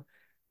room.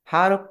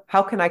 How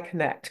can I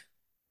connect?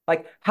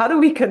 Like, how do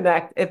we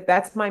connect? If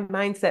that's my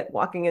mindset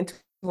walking into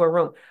a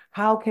room,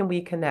 how can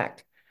we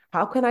connect?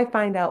 How can I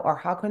find out, or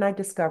how can I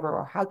discover,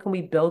 or how can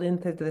we build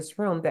into this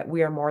room that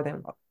we are more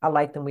than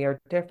alike than we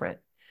are different?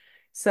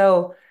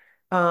 So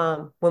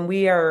when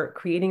we are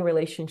creating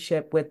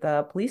relationship with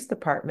the police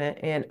department,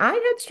 and I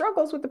had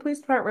struggles with the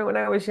police department when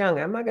I was young,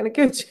 I'm not going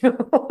to kid you.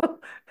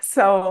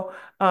 So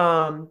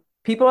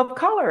people of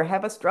color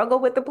have a struggle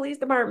with the police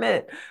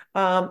department.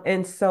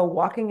 And so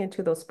walking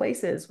into those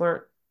places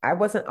weren't, I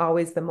wasn't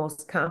always the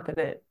most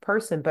confident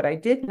person, but I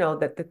did know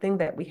that the thing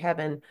that we have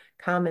in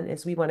common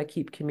is we want to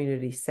keep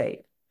communities safe.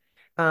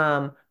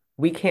 Um,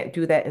 we can't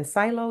do that in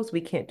silos.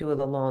 We can't do it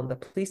alone. The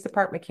police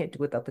department can't do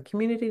it without the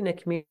community, and the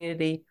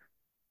community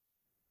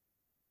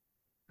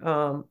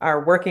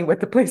are working with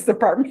the police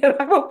department.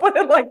 I will put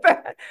it like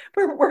that.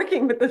 We're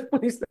working with the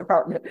police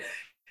department.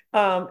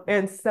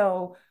 And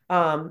so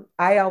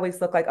I always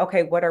look like,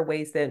 okay, what are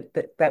ways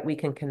that we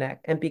can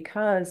connect? And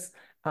because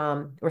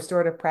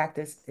restorative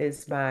practice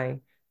is my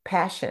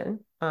passion,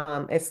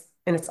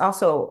 it's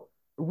also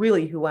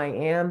really who I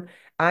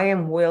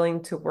am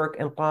willing to work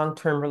in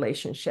long-term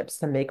relationships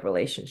to make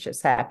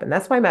relationships happen.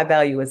 That's why my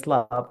value is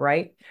love,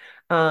 right?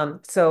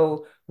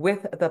 So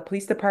with the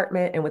police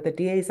department and with the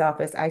DA's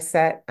office, I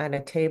sat at a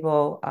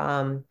table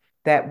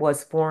that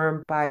was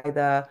formed by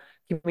the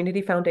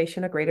Community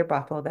Foundation of Greater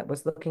Buffalo that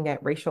was looking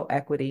at racial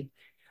equity.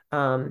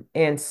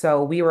 And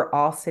so we were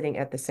all sitting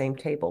at the same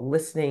table,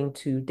 listening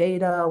to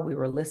data. We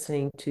were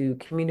listening to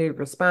community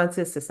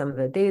responses to some of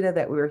the data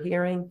that we were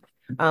hearing,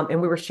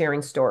 and we were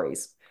sharing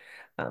stories.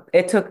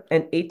 It took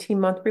an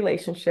 18-month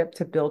relationship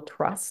to build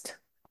trust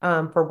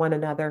for one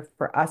another,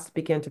 for us to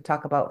begin to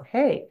talk about,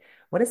 hey,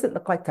 what does it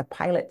look like to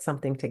pilot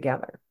something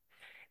together?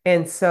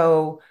 And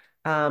so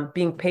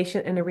being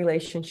patient in a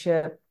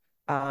relationship,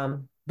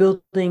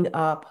 building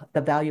up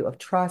the value of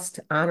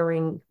trust,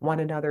 honoring one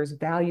another's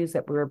values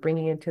that we were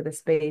bringing into the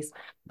space,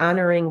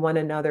 honoring one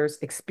another's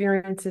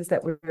experiences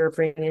that we were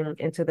bringing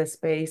into the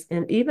space,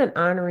 and even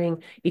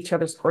honoring each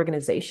other's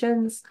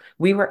organizations.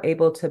 We were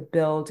able to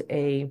build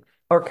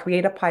or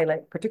create a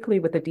pilot, particularly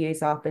with the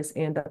DA's office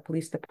and the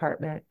police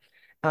department,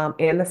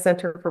 and the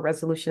Center for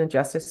Resolution and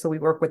Justice. So we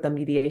work with the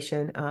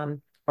mediation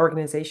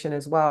organization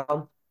as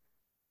well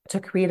to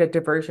create a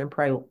diversion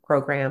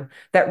program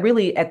that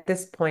really at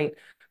this point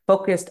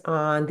focused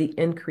on the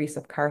increase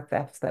of car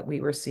thefts that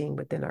we were seeing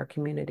within our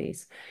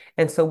communities.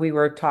 And so we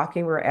were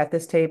talking, we were at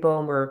this table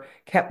and we're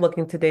kept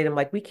looking to data. I'm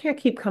like, we can't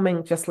keep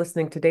coming just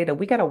listening to data.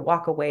 We got to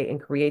walk away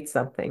and create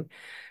something.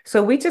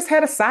 So we just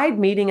had a side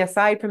meeting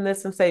aside from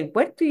this and say,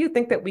 what do you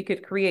think that we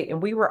could create?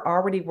 And we were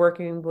already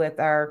working with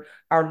our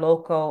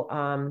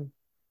local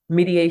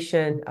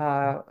mediation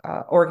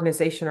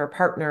organization or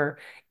partner,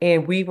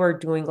 and we were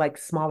doing like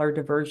smaller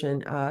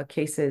diversion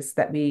cases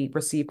that we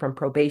received from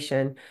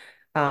probation.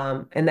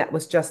 And that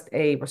was just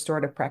a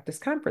restorative practice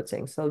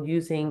conferencing. So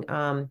using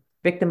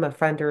victim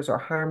offenders or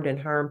harmed and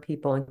harmed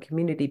people and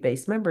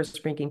community-based members,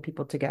 bringing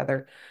people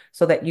together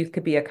so that youth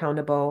could be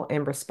accountable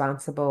and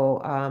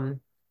responsible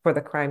for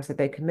the crimes that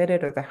they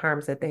committed or the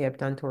harms that they have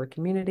done to our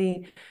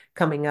community,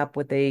 coming up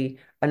with an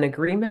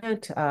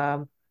agreement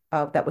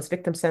that was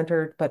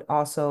victim-centered, but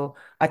also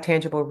a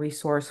tangible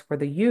resource for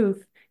the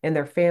youth and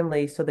their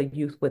families so the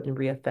youth wouldn't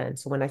reoffend.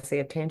 So when I say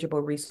a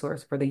tangible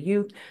resource for the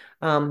youth,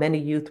 many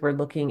youth were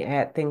looking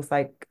at things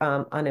like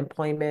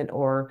unemployment,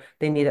 or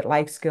they needed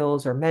life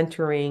skills or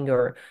mentoring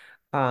or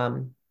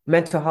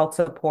mental health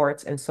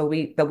supports. And so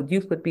the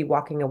youth would be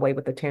walking away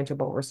with a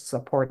tangible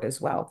support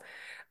as well.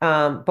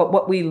 But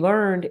what we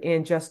learned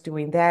in just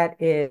doing that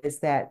is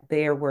that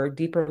there were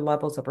deeper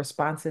levels of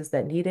responses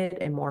that needed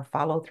and more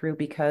follow through,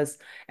 because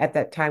at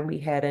that time we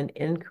had an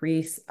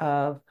increase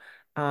of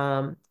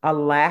a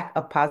lack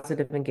of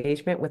positive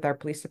engagement with our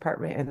police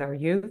department and our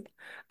youth.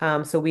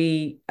 So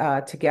we,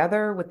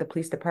 together with the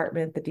police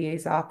department, the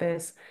DA's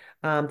office,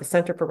 the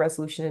Center for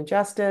Resolution and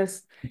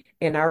Justice,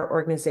 in our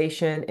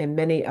organization and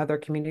many other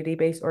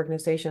community-based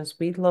organizations,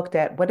 we looked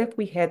at what if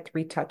we had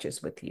 3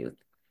 touches with youth?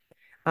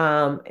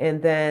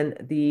 And then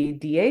the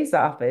DA's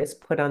office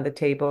put on the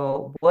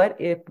table,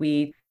 what if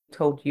we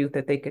told youth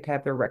that they could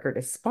have their record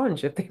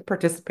expunged if they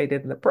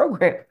participated in the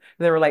program? And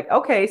they were like,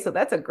 okay, so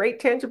that's a great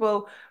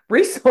tangible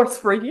resource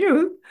for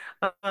youth.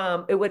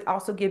 It would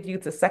also give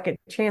youth a second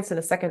chance and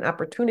a second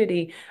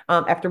opportunity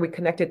after we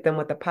connected them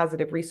with a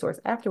positive resource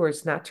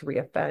afterwards, not to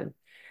reoffend.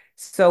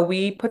 So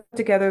we put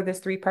together this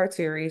 3-part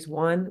series.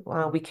 One,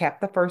 we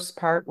capped the first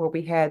part where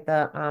we had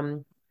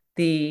the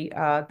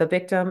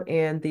victim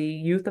and the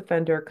youth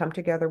offender come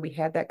together. We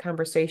had that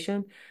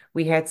conversation.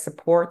 We had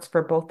supports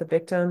for both the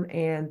victim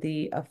and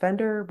the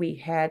offender. We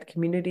had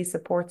community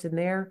supports in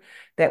there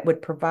that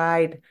would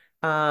provide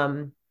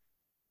a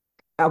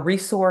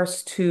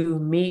resource to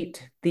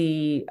meet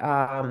the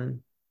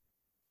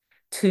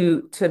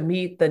to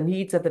meet the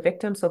needs of the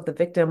victim. So if the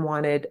victim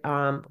wanted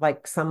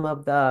like some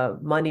of the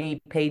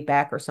money paid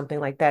back or something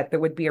like that, there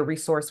would be a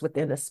resource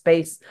within a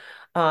space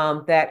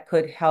that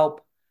could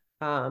help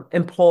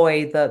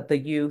employ the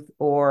youth,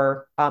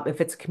 or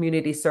if it's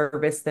community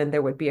service, then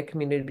there would be a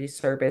community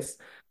service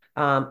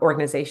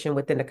organization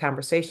within the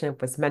conversation.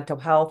 If it's mental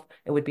health,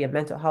 it would be a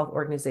mental health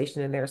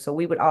organization in there. So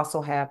we would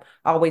also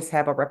always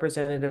have a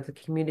representative of the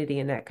community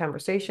in that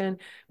conversation.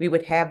 We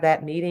would have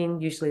that meeting,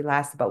 usually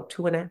lasts about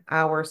 2.5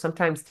 hours,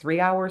 sometimes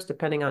 3 hours,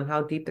 depending on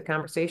how deep the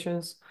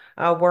conversations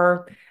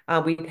were.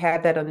 We'd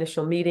have that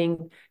initial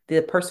meeting.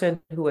 The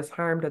person who was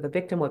harmed or the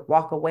victim would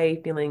walk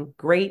away feeling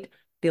great,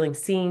 feeling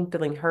seen,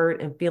 feeling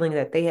heard, and feeling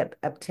that they have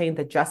obtained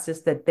the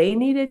justice that they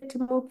needed to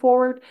move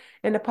forward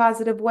in a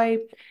positive way.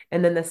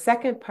 And then the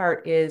second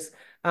part is,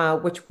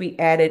 which we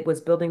added, was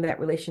building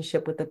that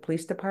relationship with the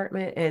police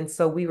department. And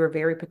so we were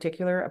very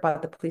particular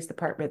about the police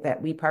department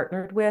that we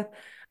partnered with.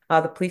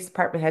 The police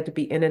department had to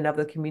be in and of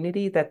the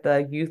community that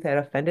the youth had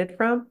offended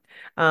from.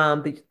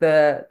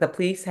 The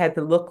police had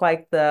to look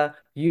like the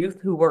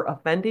youth who were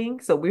offending.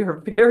 So we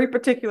were very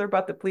particular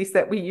about the police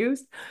that we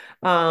used.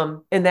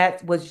 And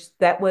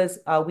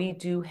we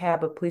do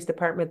have a police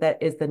department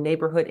that is the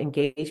neighborhood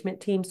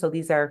engagement team. So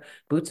these are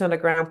boots on the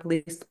ground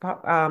police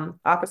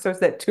officers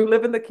that do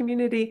live in the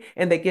community,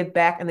 and they give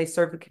back and they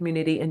serve the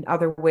community in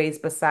other ways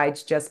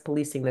besides just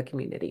policing the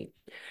community.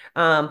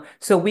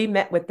 So we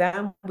met with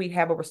them. We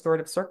have a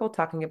restorative circle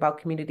talking about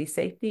community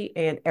safety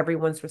and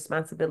everyone's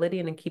responsibility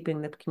in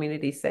keeping the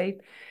community safe.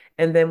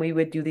 And then we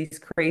would do these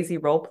crazy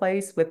role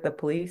plays with the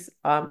police,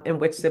 in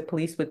which the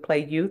police would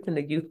play youth and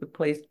the youth would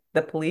play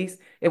the police.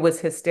 It was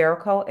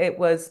hysterical.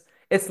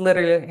 It's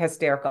literally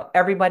hysterical.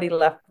 Everybody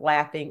left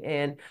laughing.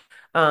 And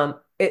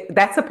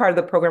that's a part of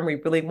the program we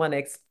really want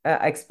to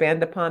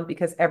expand upon,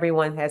 because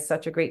everyone has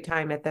such a great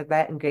time at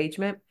that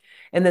engagement.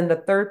 And then the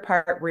third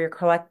part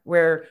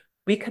where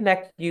we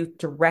connect youth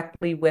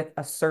directly with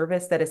a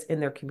service that is in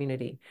their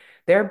community.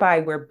 Thereby,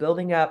 we're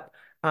building up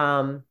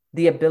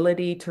the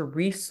ability to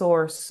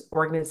resource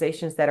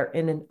organizations that are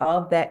in and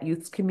of that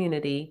youth's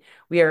community.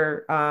 We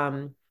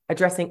are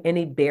addressing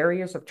any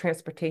barriers of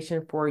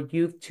transportation for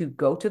youth to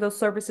go to those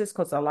services,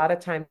 because a lot of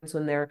times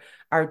when there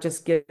are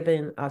just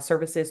given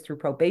services through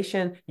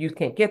probation, youth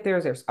can't get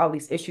there. There's all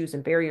these issues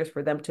and barriers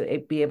for them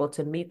to be able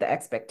to meet the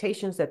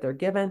expectations that they're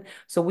given.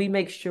 So we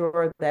make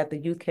sure that the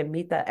youth can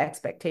meet the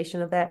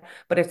expectation of that.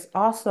 But it's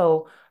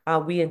also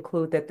we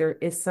include that there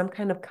is some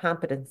kind of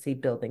competency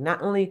building,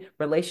 not only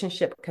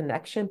relationship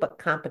connection, but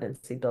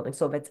competency building.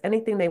 So if it's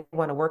anything they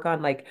want to work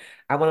on, like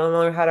I want to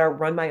learn how to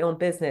run my own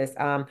business,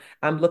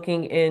 I'm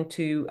looking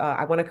into,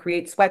 I want to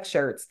create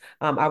sweatshirts,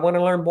 I want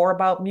to learn more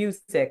about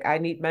music, I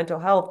need mental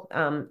health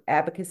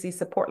advocacy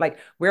support. Like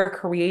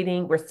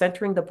we're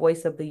centering the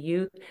voice of the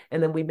youth,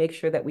 and then we make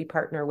sure that we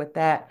partner with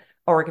that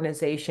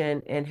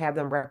organization and have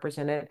them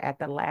represented at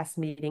the last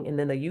meeting. And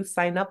then the youth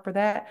sign up for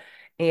that.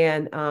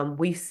 And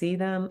we see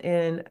them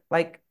in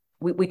like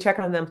we check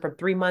on them for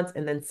 3 months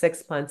and then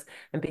 6 months.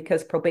 And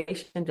because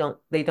probation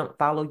don't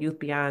follow youth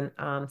beyond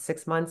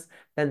 6 months,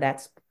 then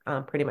that's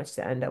pretty much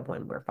the end of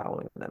when we're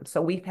following them.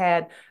 So we've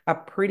had a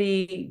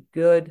pretty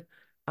good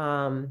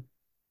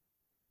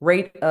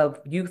rate of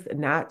youth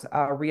not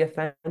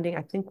reoffending.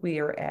 I think we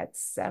are at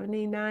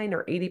 79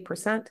 or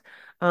 80%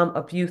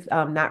 of youth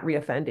not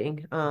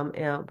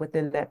reoffending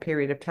within that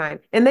period of time.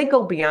 And they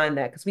go beyond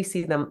that because we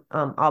see them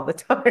all the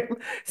time.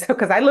 So,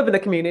 because I live in the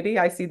community,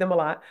 I see them a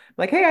lot.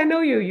 Like, hey, I know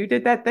you. You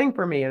did that thing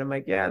for me. And I'm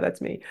like, yeah, that's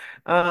me.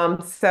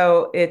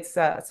 So it's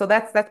so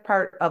that's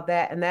part of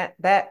that. And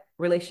that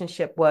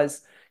relationship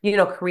was,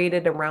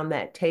 created around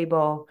that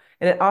table.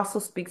 And it also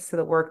speaks to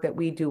the work that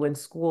we do in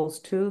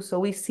schools too. So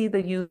we see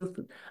the youth.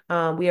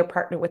 We are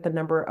partnered with a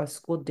number of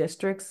school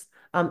districts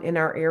in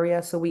our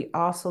area. So we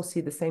also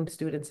see the same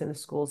students in the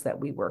schools that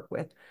we work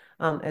with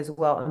as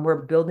well. And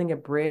we're building a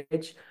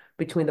bridge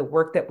between the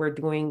work that we're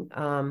doing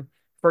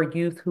for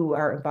youth who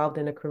are involved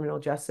in the criminal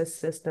justice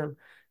system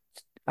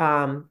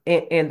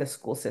and the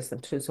school system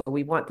too. So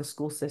we want the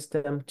school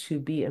system to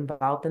be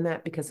involved in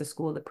that because the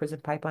school to prison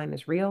pipeline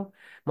is real.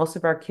 Most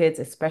of our kids,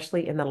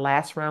 especially in the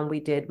last round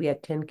we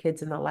had 10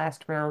 kids in the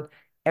last round.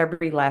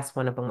 Every last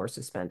one of them were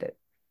suspended.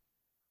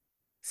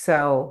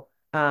 So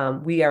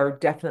we are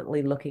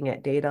definitely looking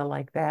at data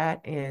like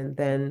that and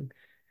then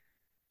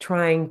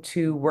trying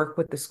to work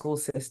with the school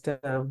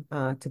system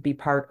to be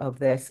part of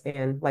this.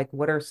 And like,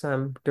 what are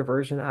some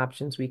diversion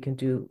options we can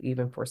do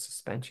even for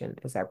suspension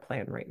is our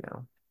plan right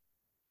now.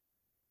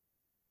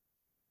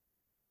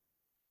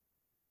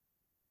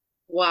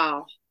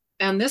 Wow.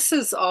 And this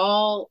has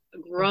all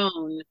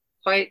grown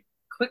quite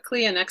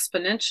quickly and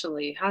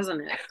exponentially,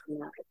 hasn't it?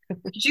 Yeah.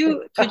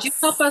 Could you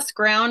help us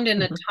ground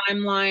in a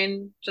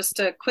timeline, just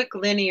a quick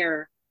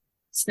linear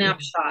Yeah.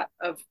 snapshot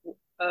of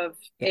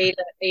Yeah.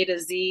 A to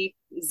Z,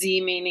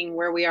 Z meaning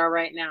where we are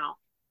right now?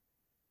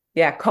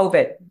 Yeah,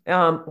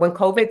 COVID. When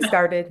COVID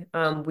started,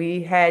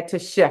 we had to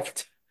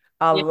shift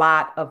a Yeah.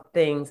 lot of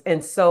things.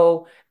 And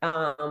so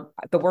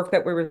the work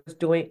that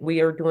we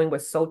are doing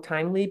was so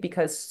timely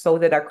because so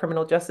did our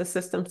criminal justice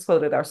system, so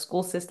did our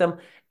school system.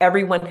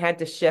 Everyone had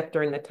to shift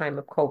during the time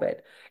of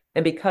COVID.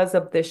 And because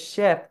of this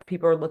shift,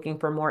 people are looking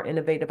for more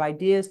innovative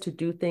ideas to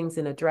do things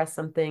and address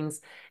some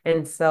things.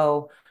 And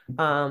so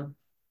um,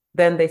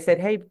 then they said,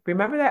 hey,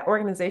 remember that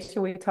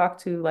organization we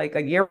talked to like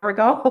a year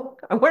ago?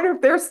 I wonder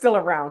if they're still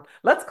around.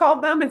 Let's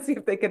call them and see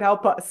if they could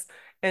help us.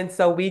 And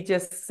so we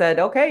just said,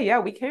 okay, yeah,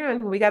 we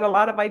can. We got a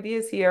lot of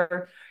ideas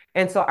here.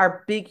 And so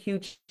our big,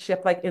 huge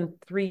shift, like in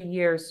 3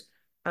 years,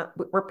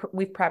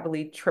 we've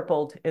probably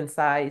tripled in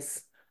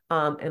size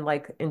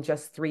in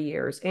just 3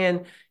 years.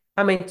 And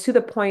I mean, to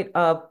the point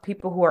of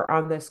people who are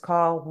on this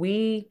call,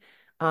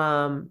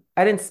 I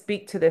didn't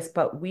speak to this,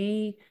 but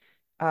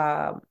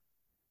um,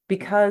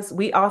 because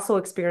we also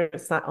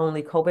experienced not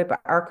only COVID,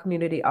 but our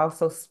community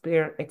also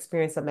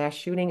experienced a mass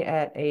shooting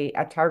at a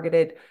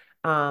targeted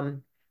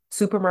um,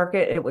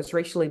 supermarket. It was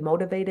racially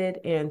motivated.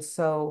 And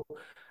so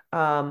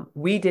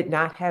we did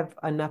not have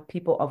enough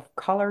people of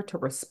color to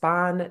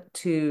respond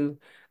to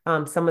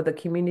some of the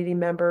community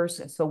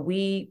members. So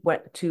we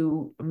went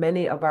to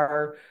many of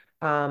our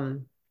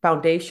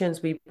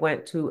foundations. We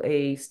went to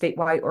a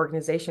statewide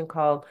organization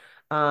called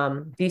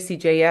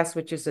DCJS,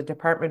 which is the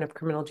Department of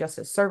Criminal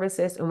Justice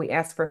Services, and we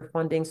asked for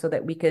funding so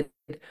that we could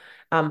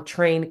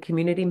train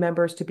community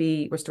members to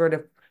be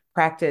restorative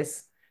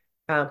practice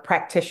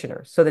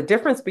practitioners. So the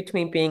difference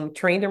between being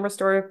trained in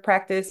restorative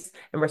practice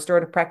and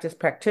restorative practice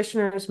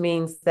practitioners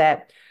means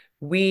that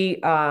we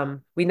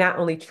not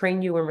only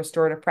train you in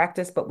restorative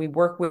practice, but we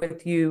work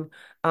with you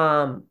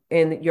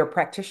in your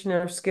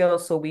practitioner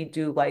skills. So we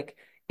do like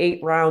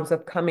 8 rounds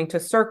of coming to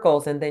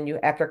circles, and then you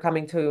after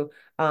coming to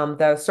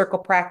the circle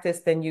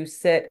practice, then you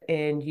sit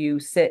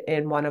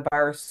in one of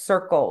our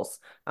circles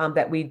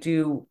that we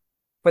do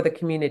for the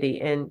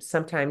community and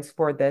sometimes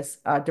for this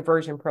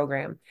diversion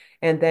program.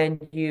 And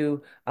then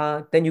you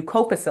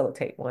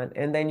co-facilitate one,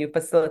 and then you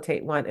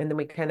facilitate one, and then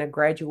we kind of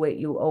graduate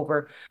you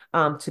over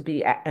to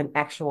be an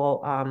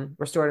actual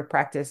restorative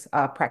practice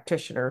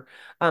practitioner.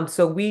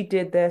 So we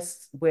did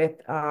this with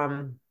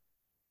a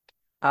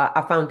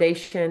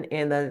foundation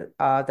in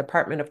the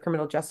Department of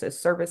Criminal Justice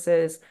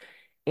Services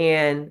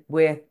and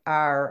with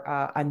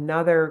our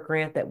another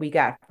grant that we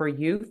got for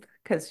youth,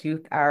 because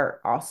youth are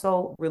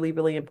also really,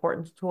 really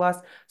important to us.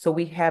 So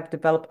we have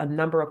developed a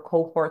number of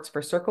cohorts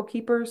for circle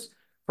keepers,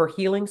 for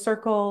healing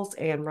circles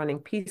and running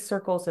peace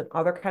circles and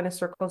other kind of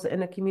circles in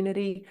the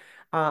community.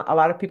 A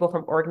lot of people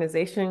from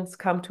organizations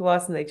come to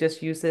us and they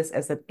just use this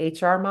as an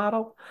HR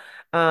model.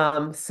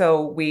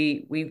 So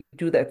we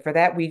do that for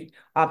that. We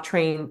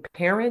train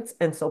parents,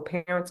 and so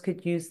parents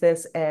could use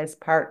this as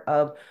part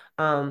of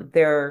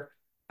their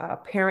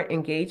parent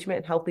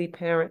engagement, healthy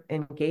parent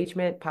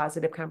engagement,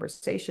 positive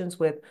conversations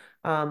with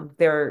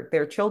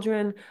their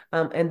children,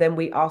 and then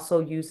we also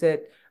use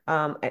it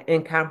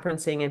in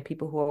conferencing and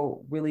people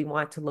who really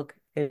want to look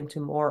into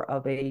more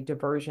of a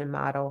diversion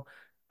model.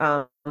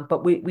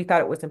 But we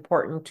thought it was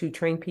important to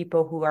train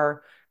people who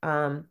are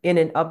in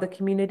and of the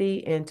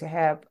community and to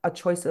have a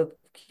choice of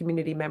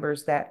community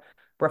members that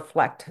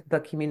reflect the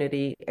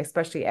community,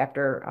 especially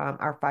after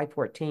our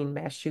 514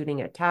 mass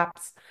shooting at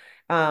Tops.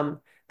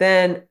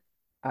 Then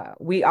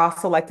we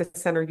also like to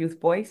center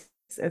youth voice.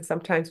 And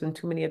sometimes when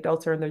too many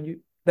adults are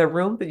in the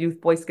room, the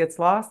youth voice gets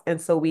lost. And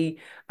so we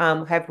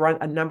have run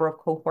a number of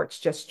cohorts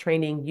just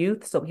training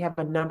youth. So we have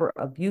a number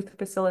of youth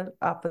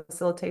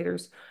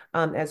facilitators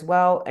as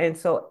well. And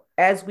so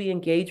as we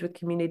engage with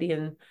community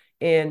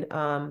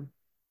in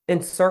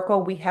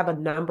Circle, we have a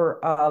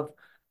number of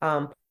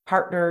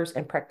partners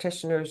and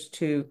practitioners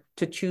to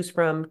choose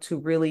from to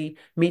really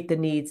meet the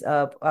needs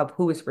of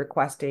who is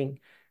requesting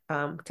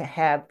to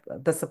have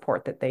the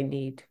support that they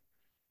need.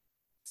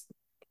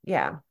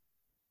 Yeah.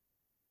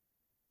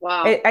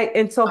 Wow.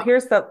 And so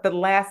here's the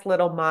last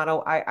little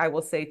model I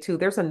will say too.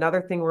 There's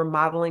another thing we're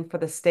modeling for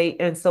the state.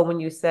 And so when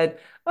you said,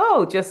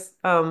 oh, just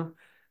um,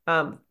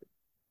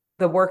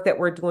 the work that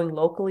we're doing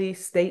locally,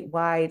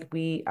 statewide,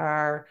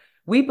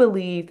 we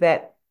believe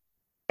that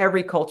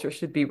every culture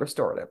should be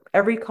restorative.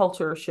 Every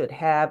culture should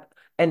have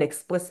an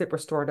explicit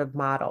restorative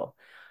model.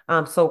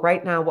 So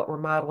right now, what we're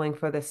modeling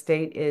for the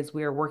state is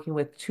we are working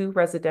with 2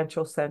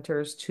 residential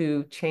centers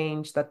to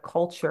change the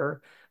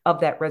culture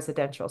of that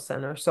residential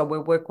center. So we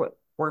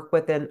work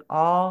with an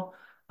all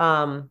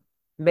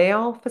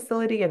male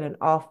facility and an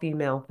all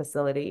female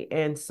facility.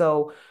 And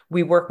so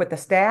we work with the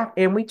staff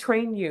and we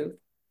train youth.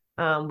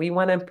 We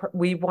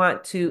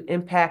want to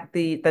impact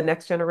the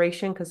next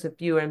generation because if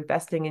you're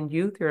investing in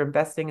youth, you're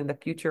investing in the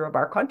future of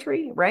our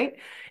country, right?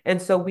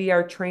 And so we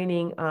are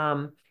training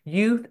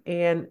youth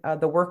and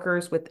the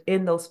workers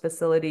within those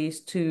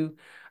facilities to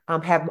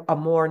have a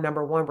more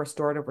number one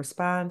restorative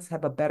response,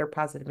 have a better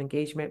positive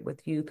engagement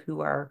with youth who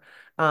are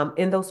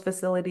in those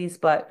facilities,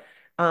 but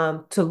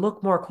to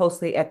look more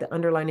closely at the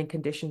underlying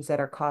conditions that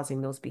are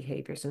causing those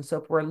behaviors. And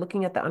so if we're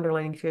looking at the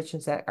underlying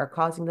conditions that are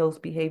causing those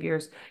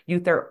behaviors,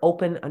 youth are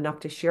open enough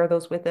to share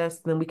those with us,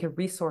 then we can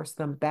resource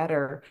them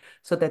better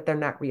so that they're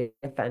not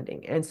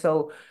reoffending. And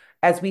so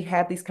as we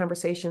have these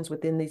conversations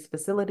within these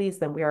facilities,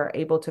 then we are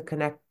able to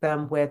connect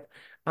them with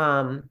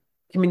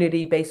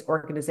community-based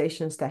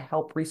organizations to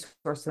help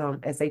resource them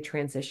as they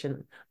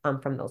transition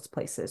from those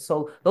places.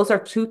 So those are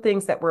 2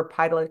 things that we're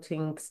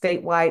piloting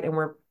statewide, and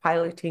we're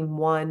piloting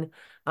one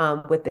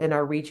within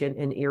our region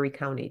in Erie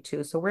County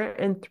too. So we're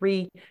in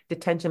 3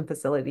 detention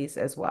facilities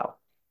as well.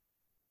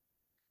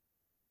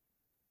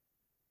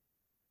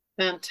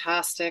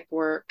 Fantastic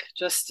work.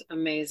 Just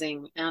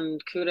amazing.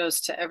 And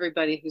kudos to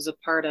everybody who's a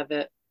part of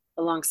it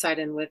alongside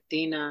and with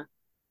Dina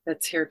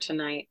that's here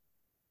tonight.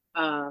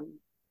 Um,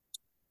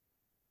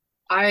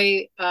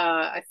 I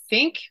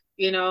think,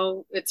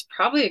 it's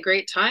probably a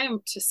great time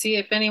to see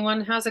if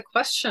anyone has a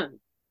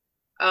question.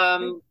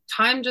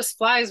 Time just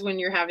flies when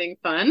you're having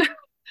fun.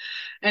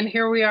 And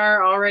here we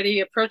are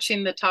already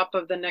approaching the top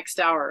of the next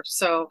hour.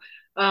 So,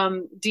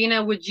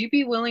 Dina, would you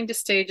be willing to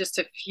stay just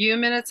a few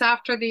minutes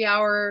after the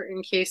hour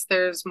in case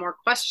there's more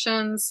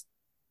questions?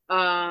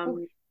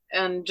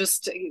 And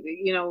just,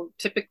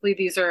 typically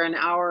these are an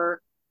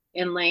hour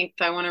in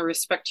length. I want to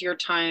respect your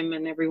time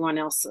and everyone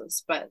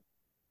else's, but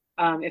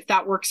if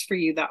that works for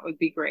you, that would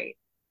be great.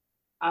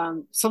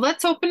 So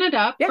let's open it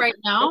up Yeah. right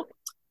now.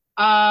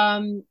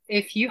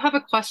 If you have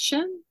a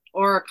question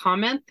or a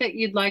comment that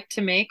you'd like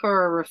to make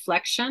or a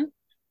reflection,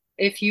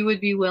 if you would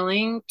be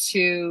willing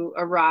to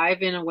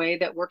arrive in a way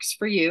that works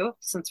for you,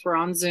 since we're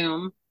on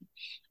Zoom,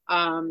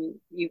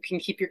 you can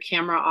keep your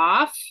camera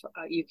off,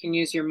 you can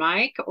use your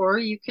mic, or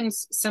you can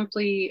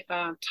simply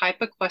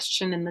type a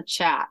question in the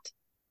chat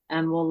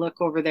and we'll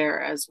look over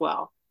there as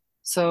well.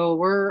 So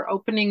we're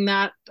opening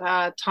that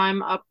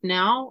time up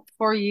now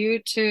for you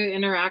to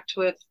interact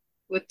with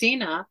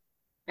Dina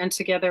and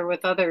together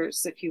with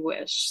others if you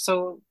wish.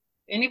 So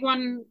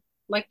anyone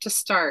like to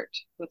start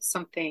with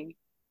something?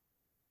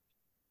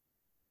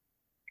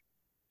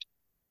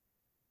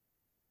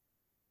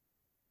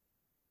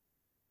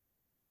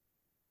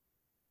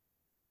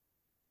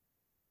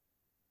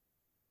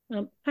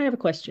 I have a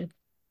question.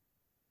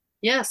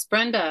 Yes,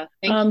 Brenda,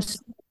 thank you.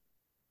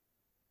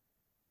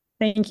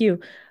 Thank you.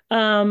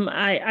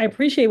 I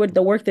appreciate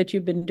the work that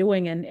you've been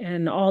doing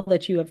and all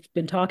that you have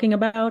been talking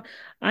about.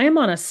 I am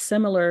on a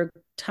similar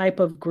type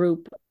of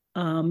group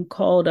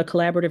called a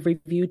collaborative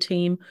review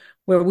team,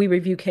 where we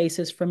review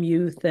cases from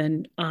youth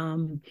and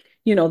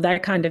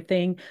that kind of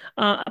thing.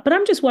 But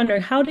I'm just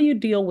wondering, how do you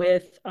deal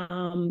with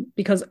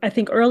because I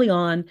think early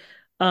on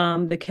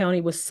the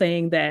county was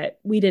saying that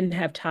we didn't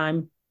have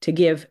time to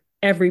give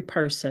every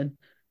person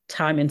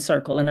time in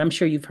circle, and I'm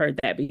sure you've heard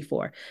that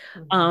before.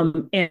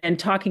 Mhm. And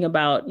talking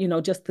about,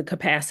 just the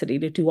capacity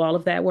to do all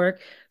of that work.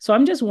 So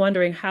I'm just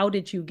wondering, how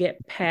did you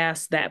get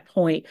past that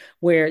point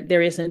where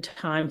there isn't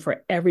time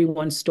for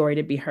everyone's story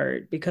to be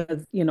heard?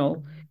 Because,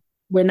 Mhm.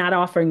 we're not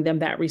offering them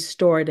that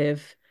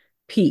restorative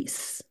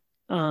piece,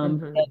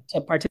 Mhm.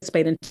 to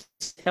participate and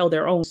tell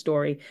their own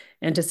story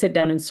and to sit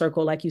down in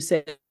circle, like you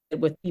said,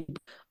 with people,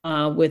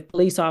 with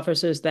police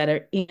officers that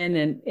are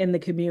in the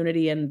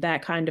community and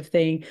that kind of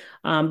thing,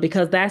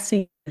 because that's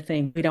the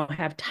thing we don't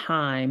have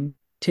time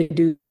to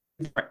do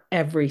for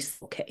every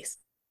case.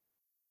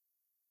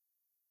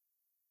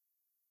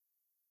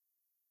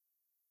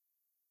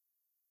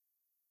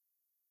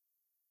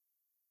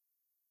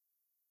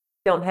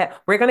 Don't have,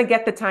 we're going to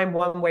get the time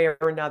one way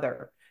or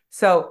another.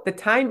 So the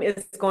time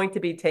is going to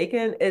be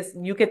taken is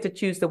you get to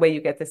choose the way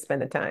you get to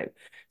spend the time.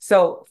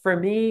 So for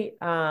me,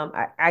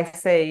 I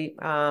say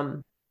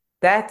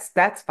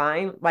that's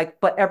fine. Like,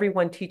 but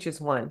everyone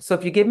teaches one. So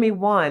if you give me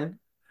one,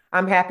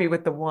 I'm happy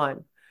with the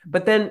one.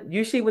 But then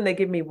usually when they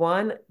give me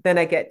one, then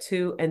I get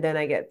two and then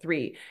I get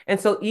three. And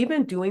so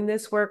even doing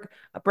this work,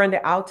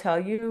 Brenda, I'll tell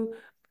you,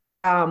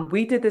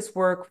 we did this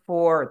work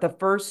for the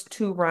first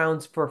two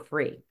rounds for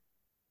free.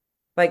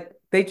 Like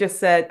they just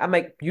said, I'm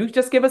like, you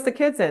just give us the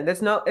kids in.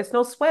 It's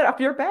no sweat off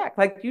your back.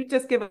 Like you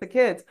just give us the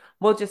kids.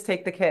 We'll just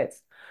take the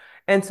kids.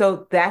 And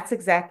so that's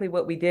exactly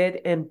what we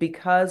did. And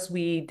because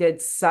we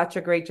did such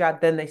a great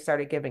job, then they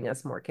started giving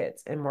us more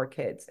kids and more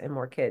kids and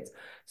more kids.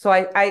 So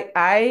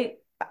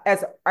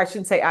as I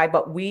shouldn't say I,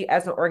 but we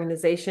as an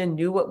organization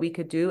knew what we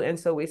could do. And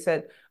so we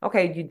said,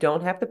 okay, you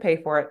don't have to pay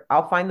for it.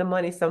 I'll find the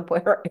money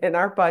somewhere in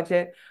our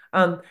budget.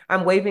 I'm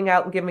waving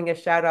out and giving a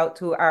shout out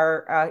to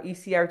our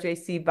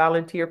ECRJC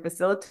volunteer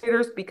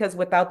facilitators because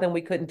without them,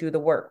 we couldn't do the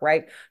work,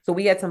 right? So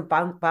we had some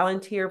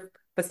volunteer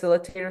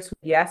facilitators.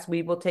 Yes,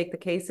 we will take the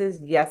cases.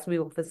 Yes, we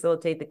will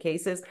facilitate the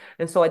cases.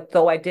 And so,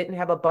 though I didn't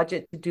have a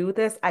budget to do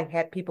this, I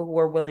had people who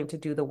were willing to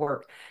do the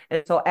work.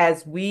 And so,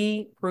 as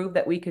we proved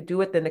that we could do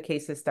it, then the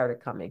cases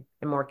started coming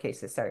and more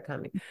cases started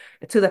coming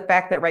to the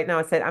fact that right now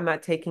I said, I'm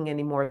not taking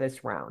any more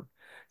this round.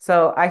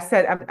 So I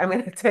said, I'm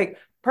going to take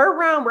per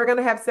round, we're going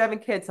to have 7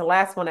 kids. The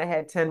last one I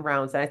had 10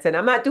 rounds. And I said,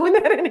 I'm not doing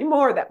that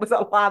anymore. That was a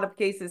lot of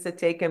cases to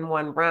take in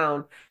one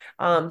round.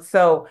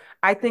 So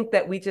I think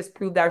that we just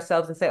proved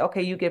ourselves and say,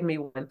 okay, you give me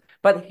one.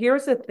 But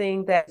here's the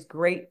thing that's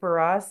great for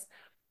us.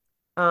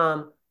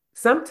 Um,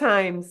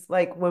 Sometimes,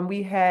 like when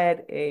we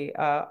had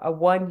a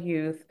one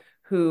youth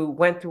who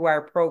went through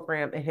our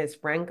program and his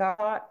friend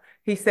got,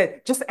 he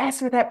said, just ask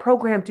for that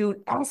program,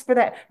 dude. Ask for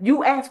that.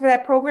 You ask for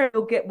that program,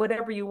 you'll get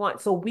whatever you want.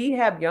 So we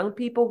have young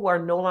people who are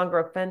no longer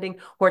offending,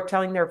 who are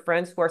telling their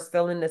friends who are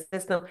still in the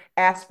system,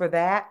 ask for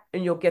that,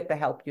 and you'll get the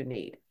help you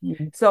need.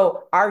 Mhm.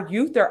 So our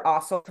youth are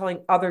also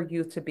telling other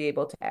youth to be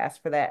able to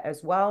ask for that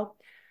as well.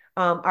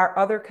 Our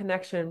other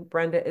connection,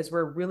 Brenda, is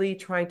we're really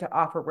trying to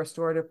offer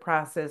restorative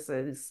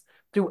processes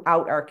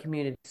throughout our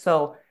community.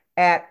 So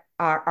at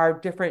our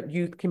different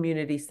youth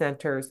community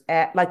centers,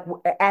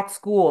 at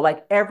school,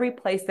 like every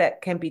place that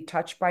can be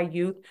touched by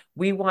youth,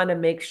 we want to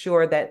make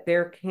sure that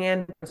there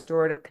can be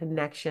restorative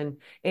connection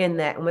in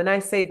that. And when I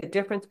say the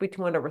difference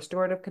between a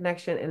restorative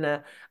connection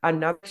and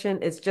another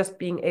connection is just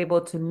being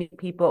able to meet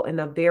people in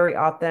a very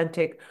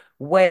authentic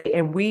way.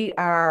 And we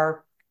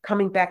are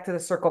coming back to the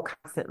circle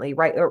constantly,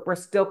 right? Or we're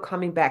still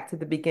coming back to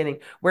the beginning.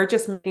 We're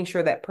just making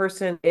sure that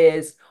person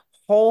is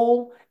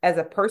whole as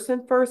a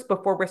person first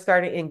before we're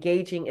starting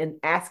engaging and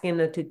asking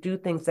them to do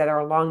things that are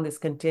along this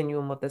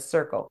continuum of the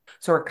circle.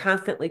 So we're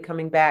constantly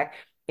coming back.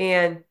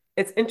 And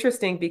it's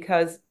interesting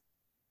because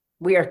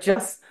we are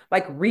just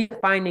like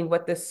redefining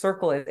what this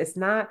circle is. It's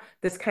not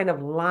this kind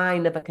of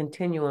line of a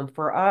continuum.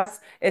 For us,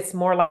 it's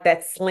more like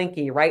that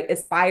slinky, right?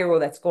 It's spiral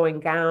that's going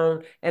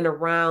down and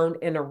around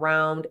and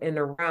around and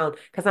around.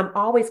 Because I'm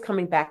always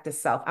coming back to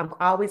self. I'm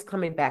always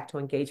coming back to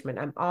engagement.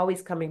 I'm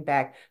always coming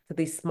back to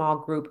these small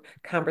group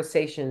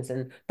conversations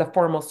and the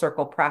formal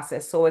circle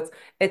process. So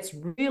it's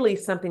really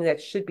something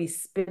that should be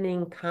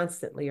spinning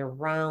constantly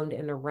around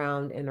and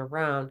around and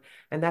around.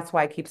 And that's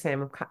why I keep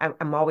saying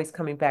I'm always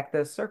coming back to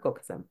the circle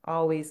because I'm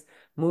always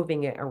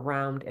moving it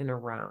around and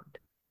around.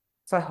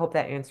 So I hope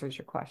that answers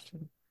your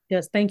question.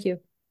 Yes, thank you.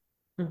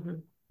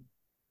 Mhm.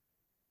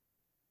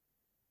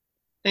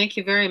 Thank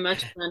you very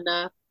much,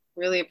 Brenda.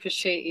 Really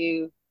appreciate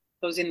you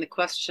posing the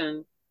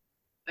question.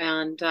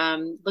 And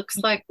looks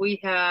like we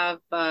have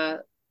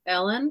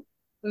Ellen.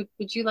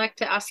 Would you like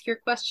to ask your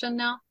question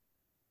now?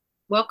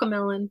 Welcome,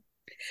 Ellen.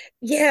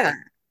 Yeah,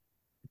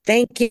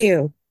 thank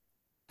you.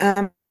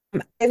 Um,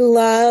 I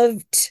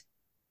loved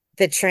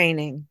the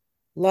training.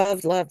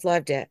 Loved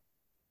it.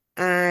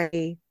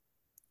 I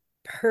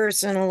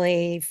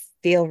personally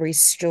feel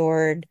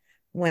restored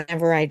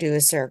whenever I do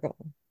a circle,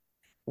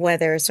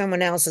 whether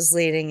someone else is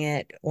leading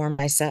it or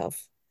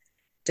myself.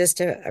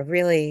 Just a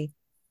really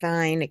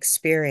fine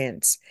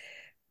experience.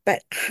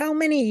 But how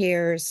many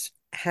years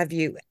have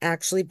you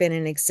actually been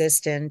in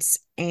existence?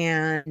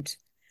 And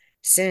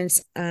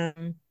since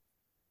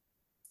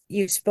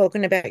you've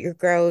spoken about your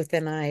growth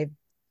and I've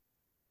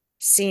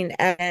seen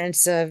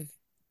evidence of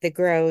the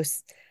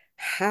growth.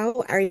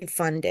 How are you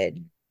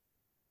funded?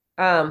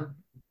 Um,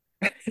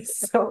 it's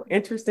so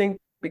interesting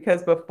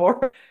because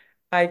before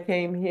I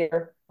came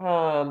here,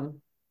 I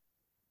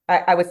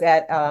was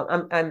at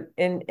I'm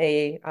in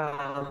a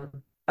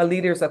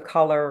Leaders of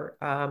Color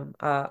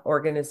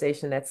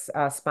organization that's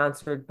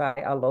sponsored by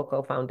a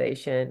local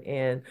foundation,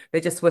 and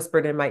they just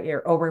whispered in my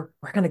ear, "Oh, we're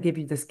going to give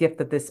you this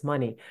gift of this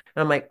money."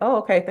 And I'm like, "Oh,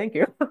 okay, thank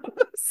you."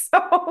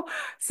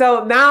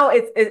 So now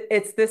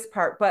it's this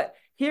part, but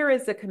here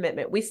is the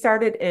commitment. We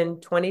started in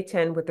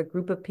 2010 with a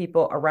group of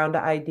people around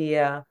the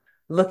idea,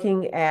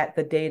 looking at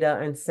the data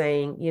and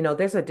saying,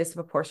 there's a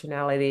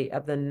disproportionality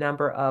of the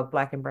number of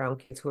Black and brown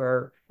kids who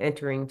are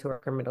entering to our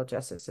criminal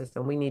justice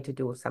system. We need to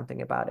do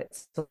something about it.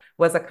 So it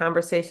was a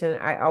conversation,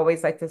 I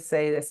always like to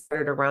say, that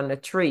started around the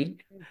tree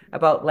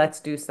about let's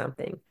do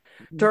something.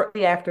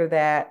 Shortly after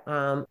that,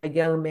 a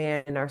young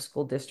man in our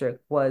school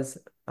district was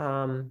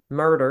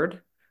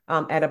murdered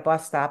at a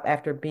bus stop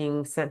after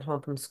being sent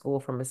home from school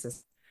from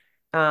Mississippi.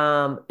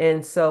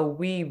 And so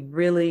we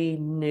really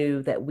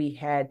knew that we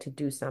had to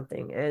do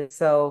something. And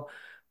so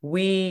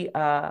we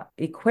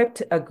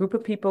equipped a group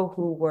of people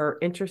who were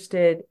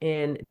interested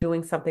in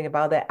doing something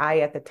about it.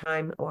 I, at the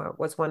time,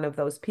 was one of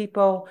those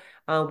people.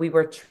 We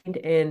were trained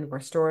in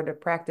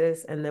restorative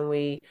practice, and then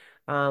we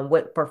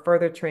went for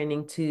further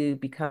training to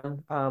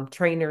become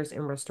trainers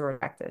in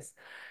restorative practice.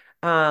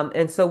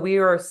 And so we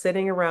were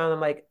sitting around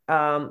and like,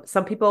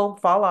 some people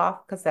fall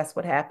off because that's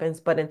what happens.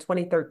 But in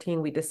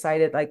 2013, we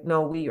decided like,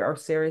 no, we are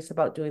serious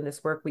about doing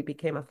this work. We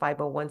became a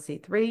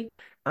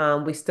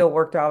 501(c)(3). We still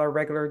worked all our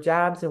regular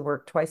jobs and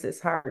worked twice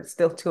as hard,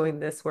 still doing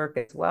this work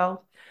as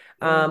well.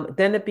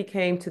 Then it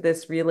became to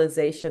this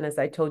realization, as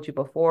I told you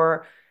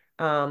before,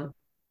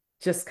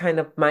 just kind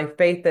of my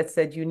faith that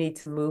said you need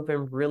to move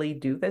and really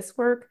do this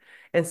work.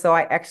 And so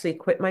I actually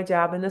quit my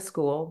job in the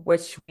school,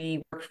 which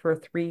we worked for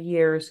 3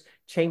 years,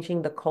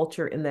 changing the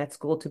culture in that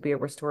school to be a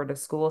restorative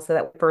school. So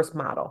that first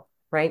model,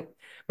 right?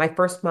 My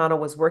first model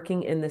was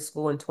working in this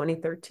school in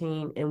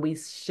 2013, and we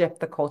shift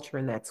the culture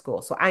in that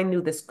school. So I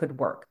knew this could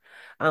work.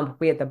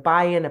 We had the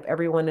buy-in of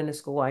everyone in the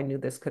school. I knew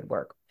this could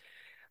work.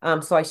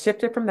 So I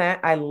shifted from that.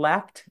 I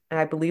left and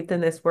I believed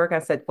in this work. I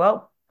said,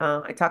 well,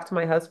 I talked to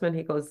my husband.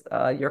 He goes,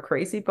 you're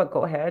crazy, but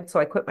go ahead. So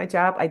I quit my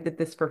job. I did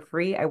this for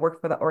free. I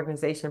worked for the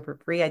organization for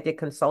free. I did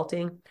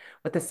consulting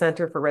with the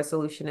Center for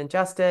Resolution and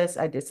Justice.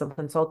 I did some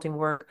consulting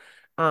work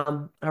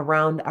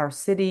around our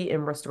city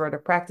in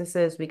restorative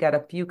practices. We got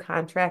a few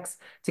contracts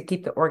to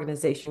keep the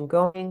organization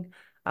going.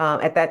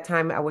 At that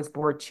time, I was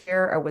board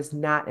chair. I was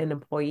not an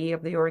employee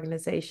of the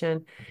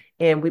organization.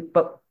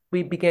 But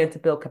we began to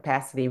build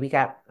capacity. We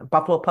got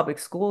Buffalo Public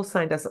Schools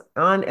signed us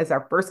on as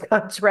our first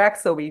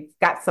contract, so we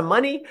got some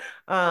money.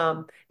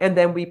 And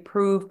then we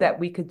proved that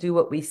we could do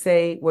what we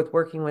say with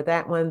working with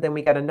that one. Then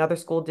we got another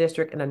school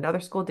district and another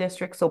school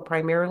district. So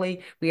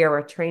primarily, we are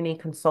a training,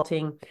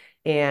 consulting,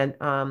 and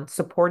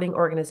supporting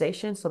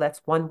organization. So that's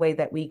one way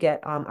that we get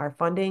our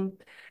funding.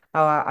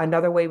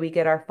 Another way we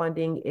get our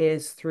funding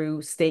is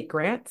through state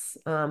grants.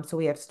 So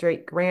we have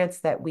state grants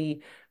that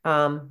we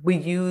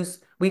use.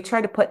 We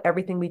try to put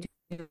everything we do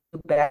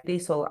badly.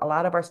 So a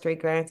lot of our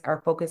straight grants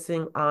are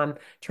focusing on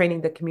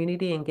training the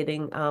community and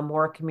getting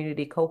more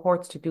community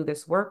cohorts to do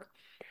this work.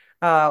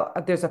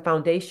 There's a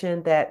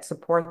foundation that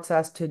supports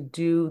us to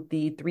do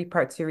the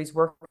 3-part series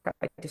work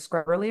I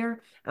described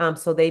earlier.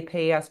 So they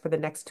pay us for the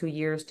next 2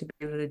 years to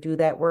be able to do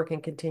that work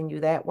and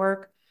continue that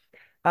work.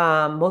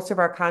 Most of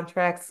our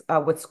contracts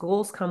with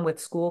schools come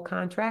with school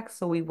contracts.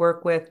 So we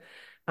work with,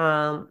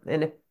 and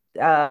if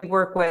we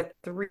work with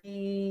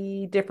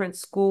 3 different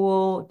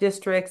school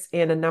districts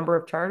and a number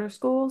of charter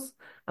schools.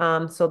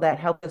 So that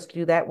helps us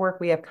do that work.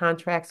 We have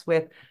contracts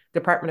with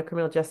Department of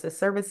Criminal Justice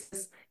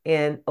Services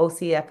and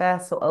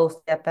OCFS. So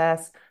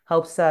OCFS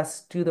helps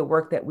us do the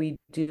work that we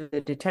do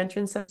the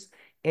detention centers,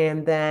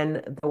 and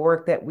then the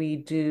work that we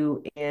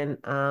do in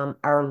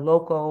our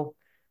local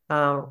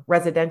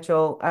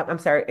residential, I'm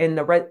sorry, in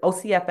the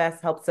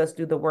OCFS helps us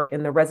do the work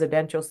in the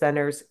residential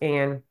centers,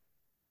 and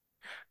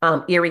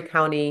Erie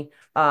County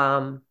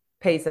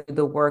pays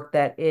the work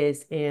that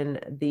is in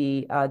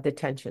the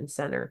detention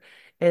center.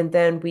 And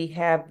then we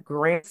have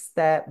grants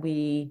that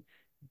we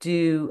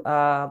do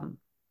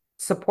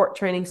support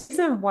training. The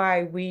reason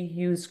why we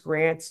use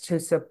grants to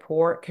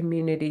support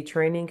community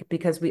training,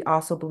 because we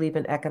also believe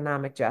in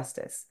economic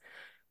justice.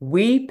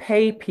 We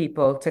pay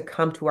people to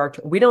come to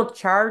we don't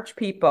charge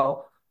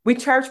people. We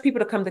charge people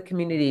to come to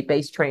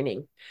community-based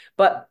training.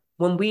 But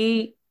when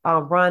we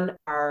run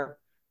our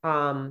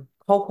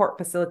cohort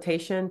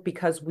facilitation,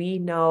 because we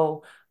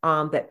know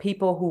that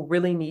people who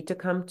really need to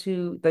come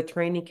to the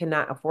training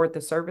cannot afford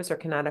the service or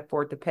cannot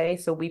afford to pay,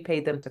 so we pay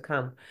them to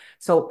come.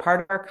 So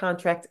part of our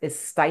contract is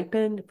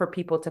stipend for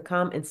people to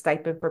come and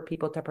stipend for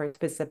people to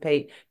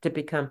participate to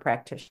become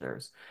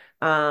practitioners.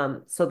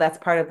 So that's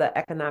part of the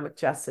economic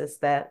justice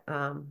that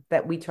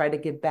we try to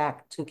give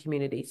back to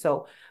community.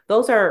 So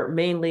those are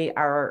mainly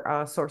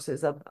our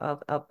sources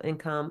of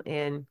income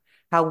and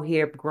how we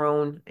have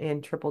grown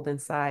and tripled in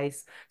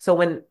size.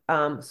 So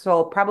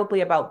so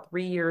probably about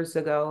 3 years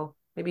ago,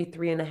 maybe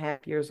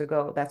 3.5 years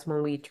ago. That's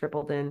when we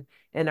tripled in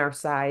our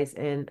size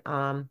and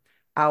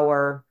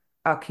our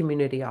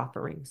community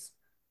offerings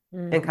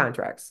and Mm-hmm.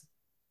 contracts.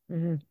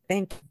 Mm-hmm.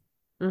 Thank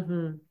you.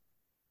 Mm-hmm.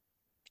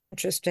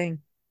 Interesting.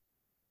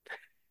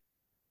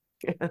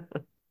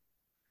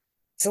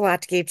 It's a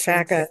lot to keep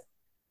track of. Thanks.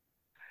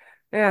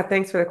 Yeah,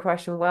 thanks for the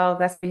question. Well,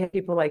 that's we have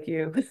people like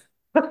you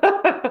coming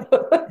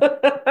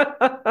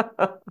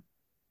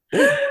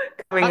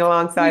That's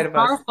alongside really of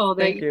us. powerful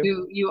that Thank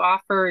you. you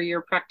offer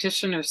your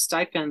practitioner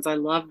stipends. I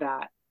love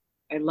that.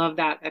 I love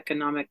that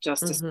economic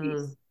justice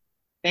Mm-hmm. piece.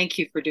 Thank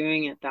you for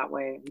doing it that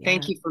way. And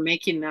thank Yeah. you for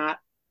making that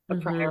a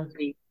Mm-hmm.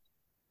 priority.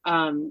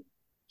 Um,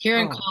 Here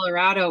in Oh.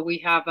 Colorado, we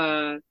have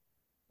a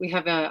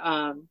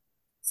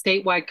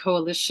statewide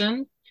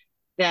coalition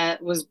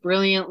that was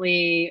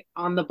brilliantly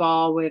on the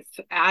ball with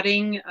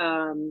adding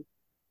a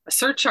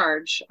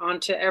surcharge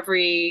onto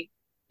every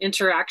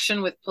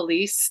interaction with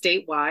police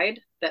statewide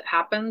that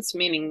happens,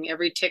 meaning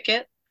every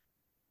ticket.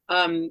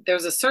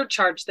 There's a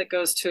surcharge that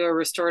goes to a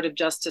restorative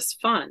justice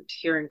fund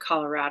here in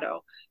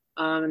Colorado.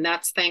 And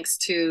that's thanks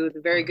to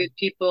the very good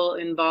people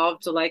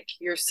involved, like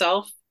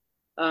yourself,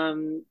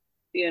 um,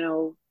 you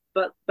know,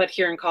 but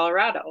here in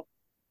Colorado,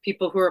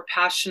 people who are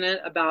passionate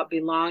about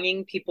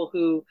belonging, people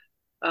who,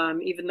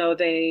 even though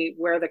they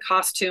wear the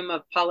costume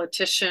of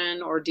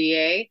politician or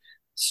DA,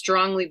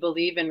 strongly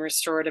believe in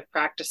restorative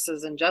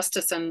practices and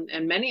justice, and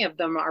many of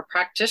them are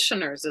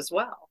practitioners as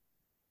well,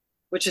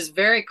 which is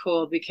very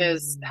cool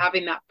because Mm-hmm.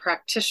 having that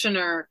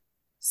practitioner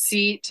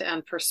seat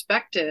and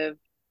perspective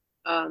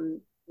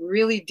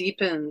really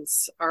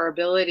deepens our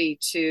ability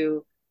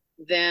to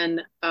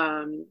then,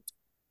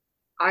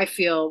 I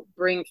feel,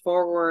 bring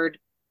forward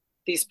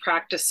these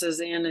practices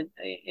in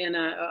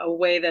a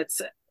way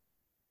that's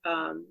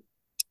um,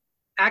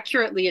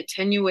 accurately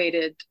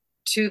attenuated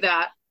to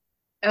that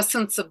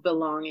essence of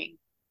belonging.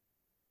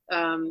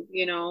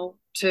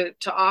 To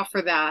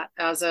offer that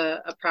as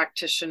a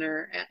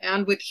practitioner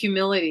and with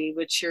humility,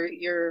 which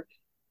you're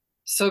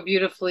so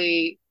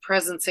beautifully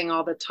presencing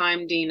all the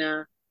time,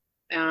 Dina,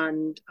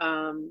 and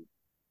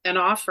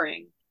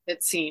offering.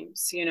 It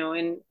seems,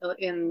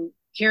 in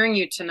hearing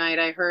you tonight,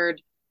 I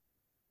heard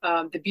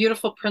the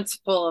beautiful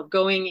principle of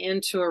going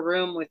into a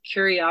room with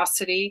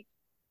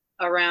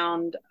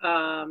around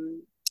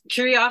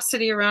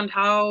curiosity around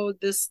how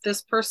this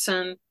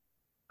person,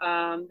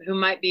 who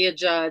might be a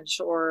judge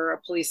or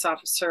a police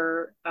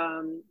officer,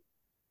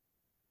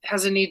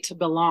 has a need to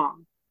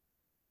belong.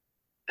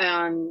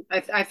 And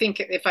I think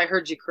if I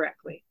heard you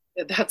correctly,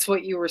 that's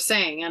what you were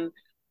saying.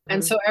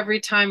 And so every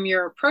time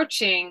you're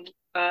approaching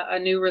a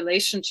new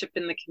relationship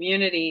in the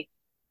community,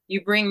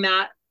 you bring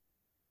that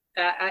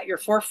at your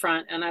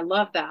forefront, and I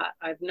love that.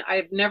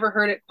 I've never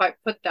heard it quite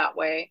put that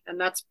way, and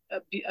that's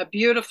a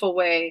beautiful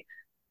way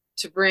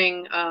to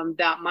bring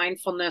that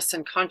mindfulness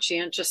and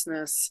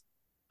conscientiousness.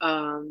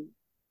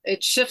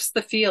 It shifts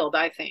the field,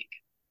 I think.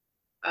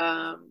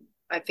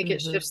 I think it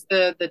Mm-hmm. shifts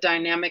the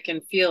dynamic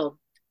and field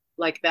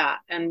like that.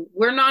 And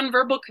we're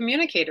nonverbal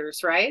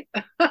communicators, right?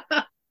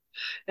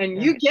 And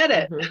Yeah. you get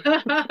it.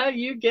 Mm-hmm.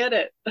 You get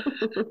it.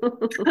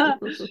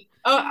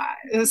 Oh,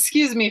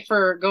 excuse me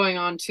for going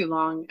on too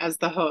long as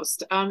the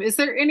host. Is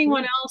there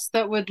anyone else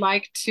that would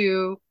like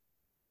to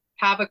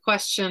have a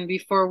question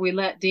before we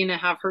let Dina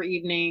have her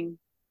evening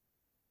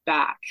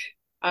back?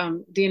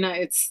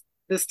 Dina,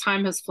 this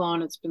time has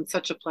flown. It's been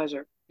such a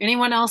pleasure.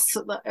 Anyone else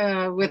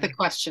with a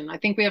question? I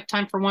think we have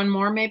time for one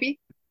more, maybe.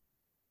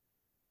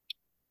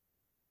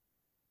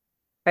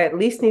 I at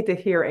least need to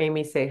hear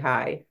Amy say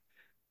hi.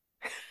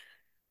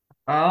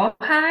 Oh,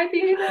 hi,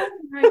 Dina.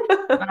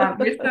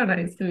 You're so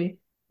nice to me.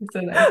 You're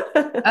so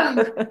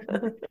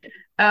nice.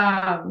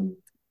 Um,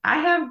 I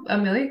have a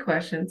million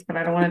questions, but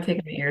I don't want to take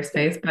up the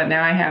airspace. But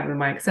now I have the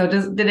mic. So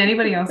did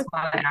anybody else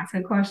want to ask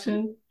a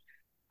question?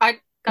 I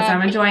Because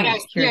I'm enjoying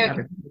hearing yeah,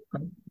 other people's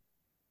questions.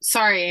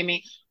 sorry,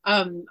 Amy.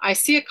 I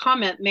see a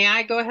comment. May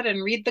I go ahead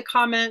and read the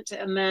comment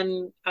and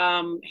then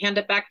hand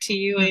it back to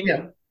you, Amy?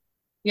 Yeah.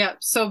 Yeah.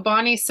 So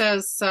Bonnie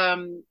says,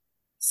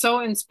 so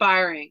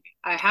inspiring.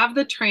 I have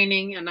the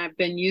training and I've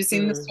been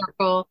using the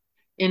circle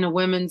in a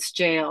women's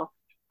jail.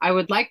 I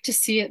would like to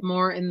see it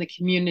more in the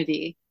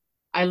community.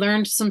 I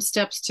learned some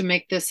steps to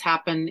make this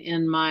happen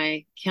in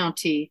my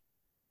county,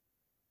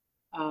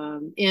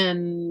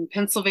 in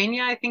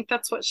Pennsylvania. I think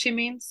that's what she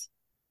means.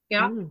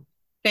 Yeah.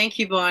 Thank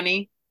you,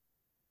 Bonnie.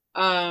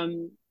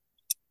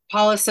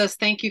 Paula says,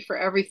 thank you for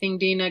everything,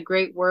 Dina.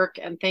 Great work.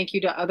 And thank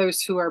you to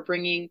others who are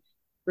bringing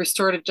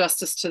restorative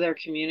justice to their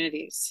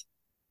communities.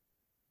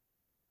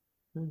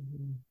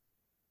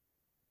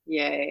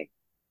 Yay.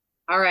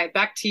 All right,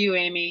 back to you,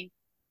 Amy.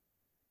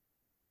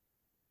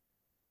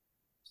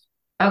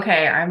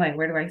 Okay, I'm like,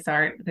 where do I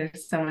start?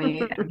 There's so many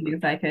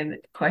things I could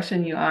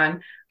question you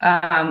on.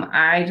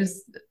 I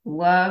just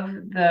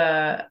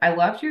I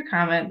loved your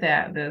comment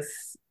that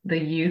the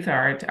youth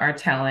are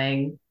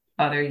telling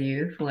other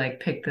youth, like,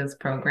 pick this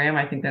program.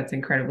 I think that's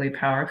incredibly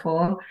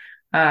powerful.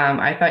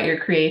 I thought your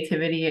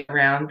creativity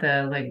around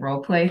the like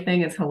role play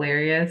thing is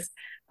hilarious.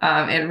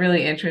 and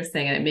really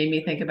interesting. And it made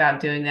me think about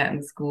doing that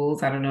in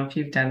schools. I don't know if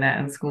you've done that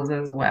in schools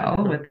as well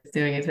with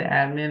doing it to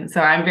admin.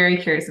 So I'm very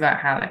curious about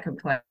how that could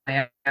play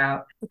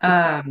out.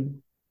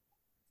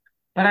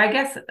 But I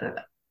guess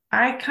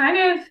I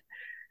kind of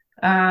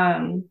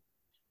am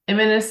in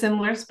a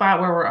similar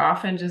spot where we're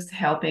often just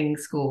helping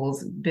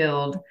schools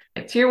build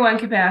tier one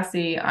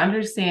capacity,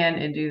 understand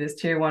and do this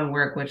tier one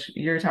work, which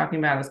you're talking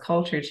about as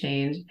culture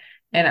change.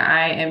 And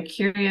I am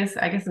curious,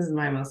 I guess this is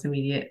my most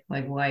immediate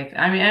like life.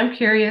 I mean, I'm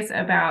curious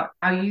about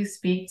how you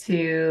speak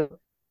to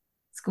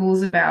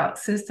schools about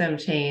system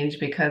change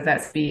because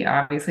that's be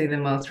obviously the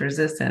most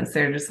resistance.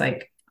 They're just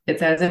like,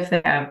 it's as if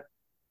they have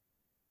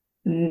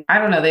I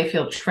don't know, they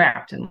feel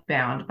trapped and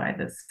bound by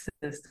this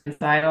system.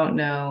 So I don't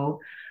know,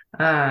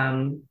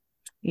 um,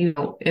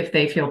 if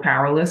they feel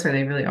powerless or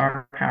they really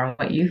are powerless,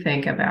 what you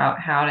think about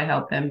how to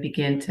help them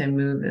begin to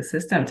move the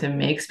system to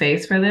make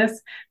space for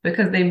this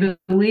because they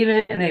believe in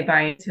it and they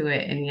buy into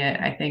it. And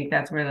yet I think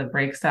that's where the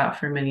break stop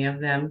for many of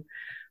them.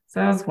 So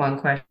that was one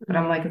question, but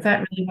I'm like, is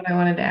that really what I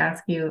wanted to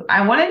ask you?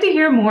 I wanted to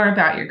hear more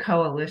about your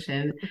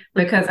coalition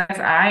because as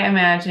I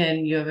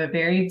imagine you have a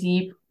very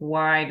deep,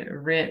 wide,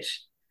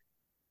 rich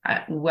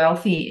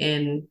wealthy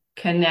in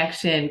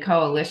connection,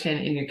 coalition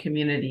in your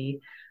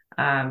community.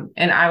 And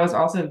I was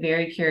also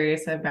very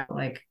curious about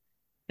like,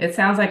 it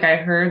sounds like I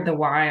heard the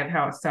why of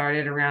how it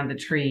started around the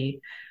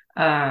tree.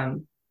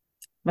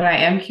 But I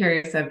am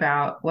curious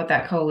about what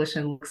that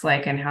coalition looks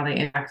like and how they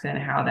interact and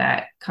how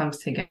that comes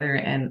together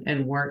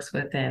and works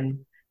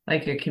within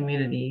like your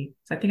community.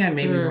 So I think I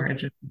may be more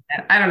interested in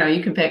that. I don't know,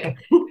 you can pick.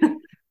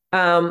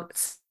 I'll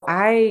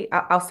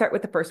start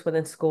with the first one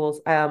in schools.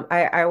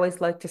 I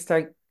always like to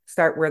start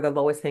where the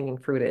lowest hanging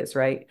fruit is,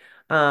 right?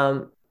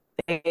 And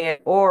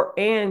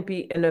be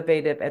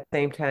innovative at the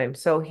same time.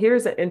 So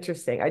here's an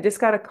interesting. I just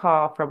got a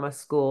call from a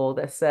school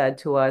that said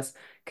to us,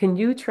 "Can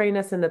you train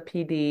us in the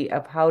PD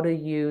of how to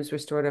use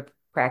restorative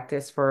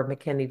practice for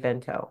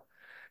McKinney-Vento?"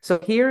 So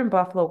here in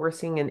Buffalo, we're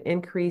seeing an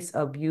increase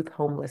of youth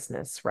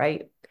homelessness,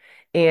 right?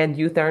 And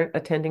youth aren't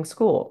attending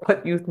school,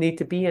 but youth need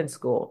to be in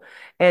school.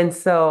 And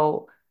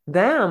so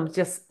them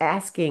just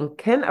asking,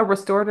 can a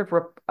restorative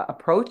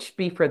approach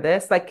be for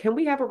this? Like, can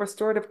we have a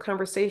restorative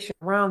conversation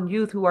around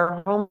youth who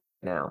are home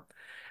now?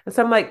 And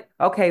so I'm like,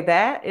 okay,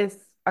 that is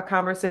a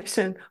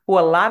conversation who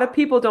a lot of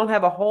people don't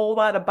have a whole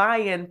lot of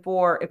buy-in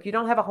for. If you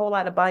don't have a whole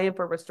lot of buy-in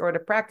for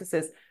restorative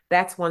practices,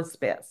 that's one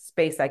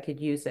space I could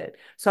use it.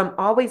 So I'm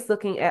always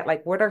looking at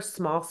like, what are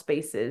small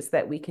spaces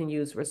that we can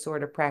use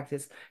restorative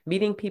practice,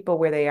 meeting people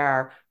where they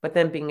are, but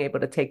then being able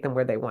to take them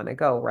where they want to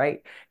go,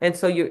 right? And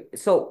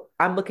so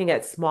I'm looking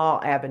at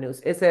small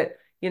avenues. Is it,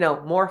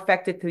 more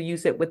effective to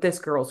use it with this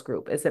girls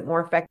group? Is it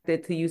more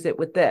effective to use it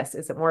with this?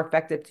 Is it more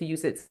effective to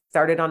use it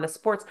started on the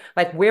sports?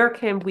 Like, where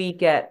can we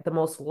get the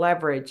most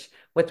leverage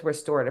with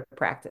restorative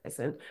practice?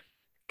 And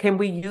can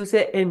we use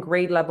it in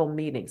grade level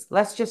meetings?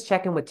 Let's just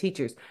check in with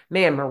teachers.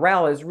 Man,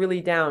 morale is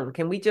really down.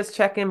 Can we just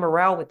check in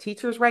morale with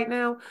teachers right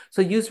now?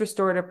 So use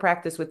restorative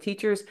practice with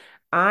teachers.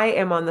 I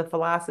am on the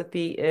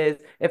philosophy is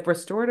if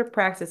restorative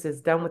practice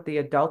is done with the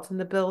adults in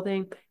the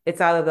building,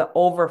 it's out of the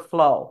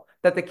overflow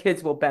that the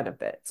kids will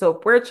benefit. So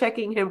if we're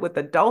checking in with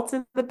adults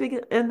in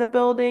the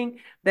building,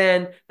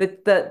 then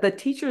the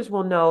teachers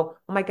will know,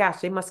 oh my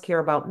gosh, they must care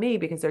about me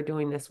because they're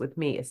doing this with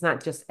me. It's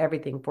not just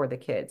everything for the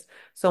kids.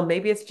 So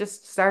maybe it's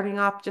just starting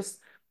off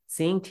just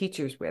seeing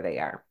teachers where they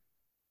are.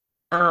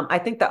 I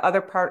think the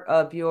other part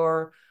of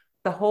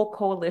the whole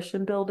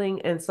coalition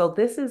building, and so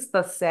this is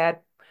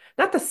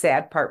not the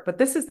sad part, but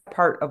this is the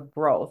part of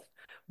growth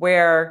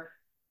where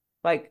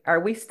like, are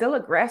we still a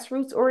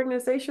grassroots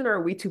organization or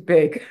are we too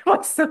big?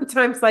 Like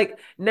sometimes like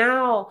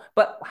now,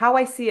 but how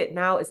I see it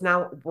now is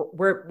now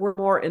we're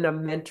more in a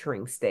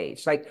mentoring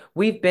stage. Like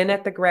we've been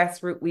at the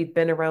grassroots, we've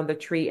been around the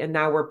tree, and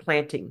now we're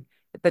planting.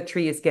 The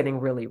tree is getting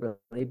really,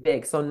 really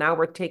big. So now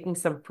we're taking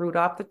some fruit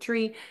off the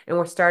tree and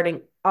we're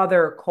starting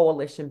other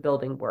coalition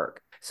building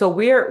work. So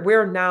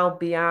we're now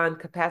beyond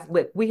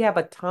capacity. We have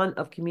a ton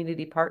of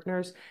community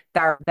partners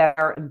that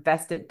are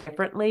invested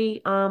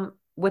differently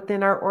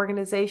within our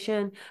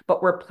organization,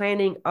 but we're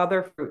planting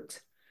other fruit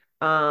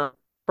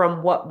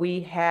from what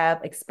we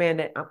have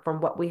expanded, from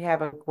what we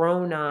have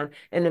grown on,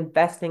 and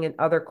investing in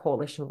other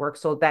coalition work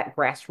so that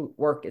grassroots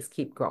work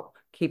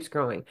keeps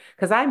growing.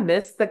 Because I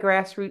miss the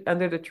grassroots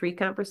under the tree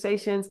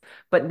conversations,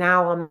 but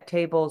now I'm at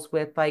tables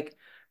with like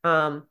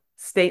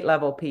state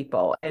level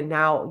people, and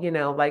now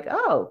like,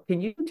 oh,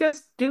 can you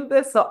just do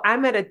this? So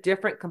I'm at a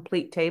different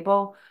complete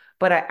table,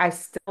 but I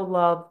still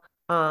love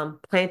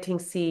planting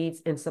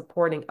seeds and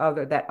supporting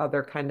that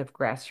other kind of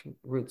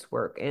grassroots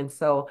work. And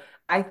so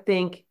I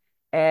think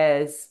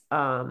as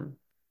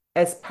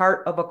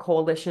part of a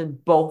coalition,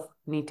 both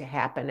need to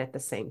happen at the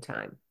same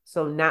time.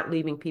 So not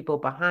leaving people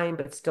behind,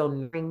 but still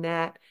nurturing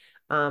that,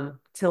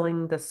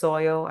 tilling the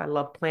soil. I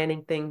love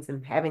planting things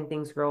and having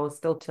things grow,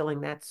 still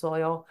tilling that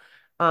soil,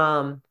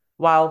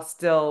 while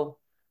still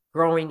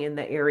growing in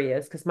the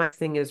areas. Because my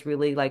thing is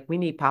really like we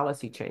need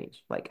policy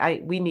change. Like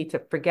we need to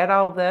forget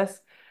all this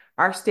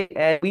our state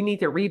ed, we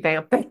need to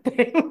revamp that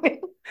thing.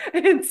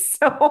 And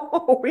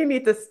so we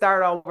need to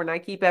start over. And I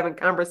keep having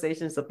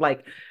conversations of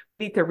like,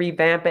 we need to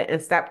revamp it and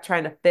stop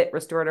trying to fit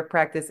restorative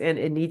practice in.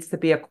 It needs to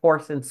be a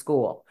course in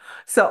school.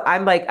 So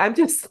I'm like, I'm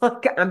just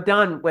like, I'm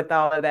done with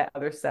all of that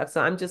other stuff. So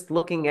I'm just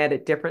looking at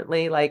it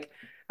differently. Like,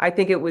 I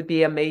think it would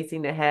be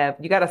amazing to have,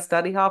 you got a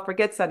study hall,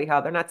 forget study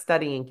hall. They're not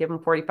studying. Give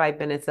them 45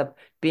 minutes of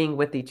being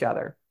with each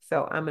other.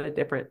 So I'm in a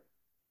different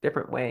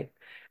way.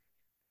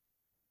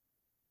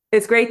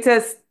 It's great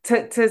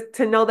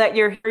to know that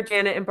you're here,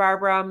 Janet and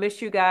Barbara. Miss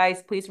you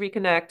guys. Please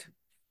reconnect.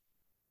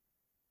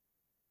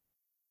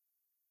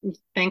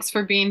 Thanks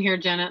for being here,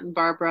 Janet and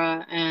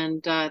Barbara,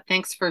 and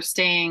thanks for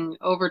staying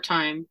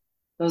overtime,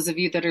 those of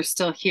you that are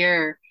still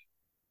here.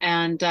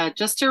 And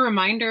just a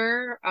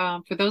reminder,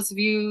 for those of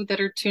you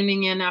that are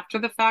tuning in after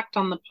the fact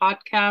on the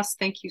podcast,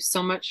 thank you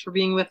so much for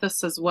being with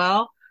us as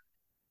well.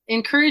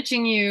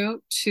 Encouraging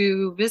you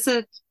to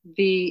visit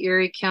the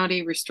Erie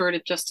County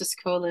Restorative Justice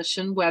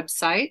Coalition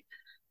website,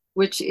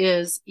 which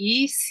is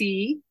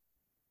ECRJC.org.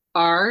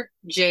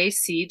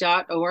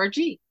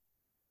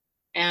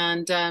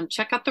 And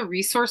check out the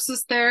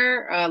resources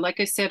there. Like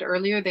I said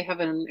earlier, they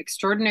have an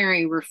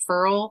extraordinary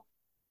referral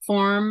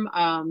form,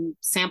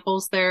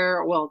 samples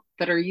there, well,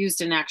 that are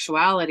used in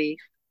actuality.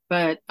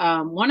 But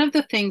one of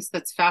the things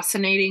that's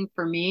fascinating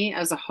for me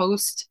as a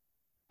host,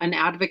 an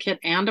advocate,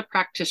 and a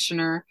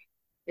practitioner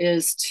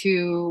is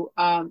to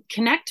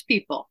connect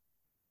people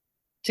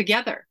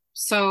together.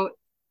 So,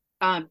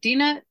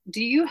 Dina,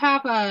 do you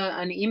have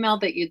an email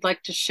that you'd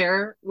like to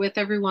share with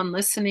everyone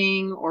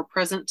listening or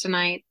present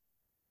tonight?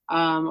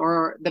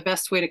 Or the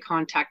best way to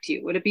contact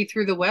you? Would it be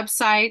through the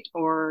website,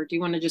 or do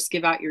you want to just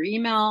give out your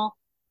email?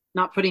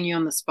 Not putting you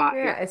on the spot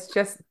Yeah, here. it's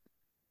just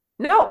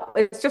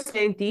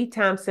saying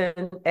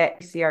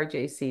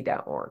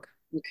dthompson@ecrjc.org.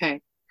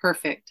 Okay,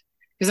 perfect.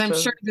 Because I'm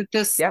sure So, that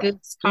this yep.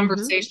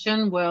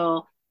 conversation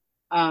will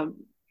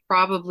um,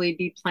 probably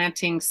be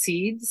planting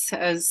seeds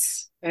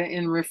as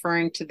in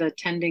referring to the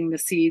tending the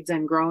seeds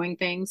and growing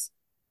things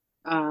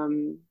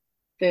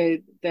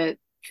that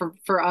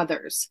for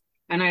others.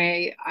 And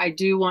I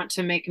do want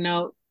to make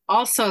note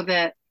also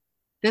that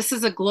this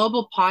is a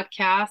global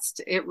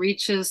podcast. It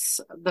reaches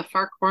the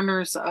far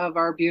corners of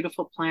our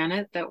beautiful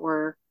planet that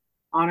we're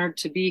honored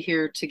to be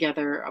here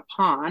together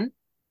upon.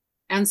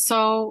 And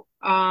so,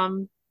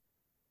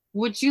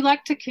 would you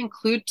like to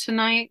conclude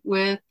tonight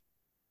with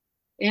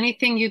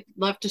anything you'd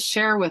love to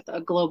share with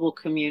a global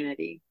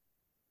community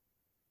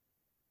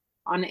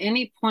on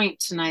any point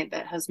tonight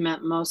that has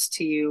meant most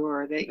to you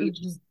or that you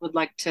just would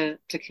like to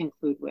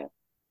conclude with?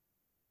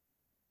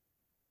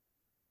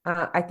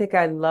 I think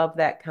I love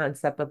that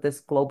concept of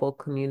this global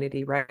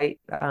community, right?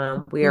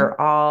 We are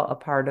all a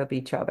part of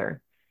each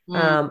other.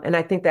 Mm, And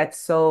I think that's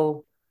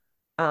so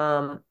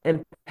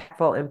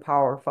impactful and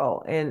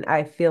powerful. And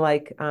I feel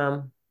like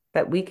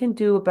that we can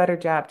do a better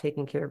job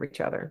taking care of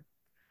each other.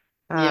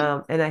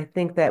 yeah, And I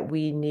think that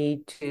we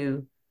need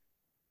to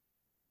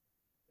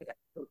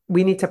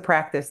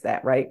practice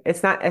that, right?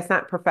 It's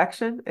not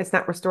perfection. It's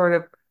not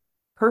restorative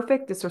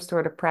perfect. It's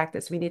restorative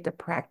practice. We need to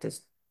practice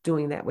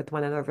doing that with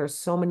one another. There's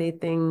so many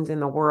things in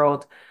the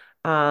world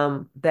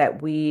that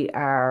we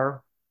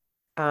are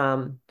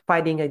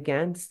fighting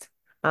against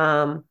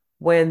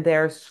when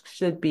there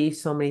should be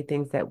so many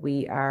things that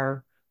we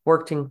are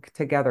working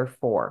together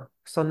for.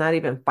 So not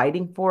even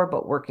fighting for,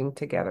 but working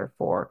together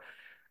for.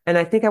 And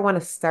I think I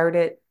want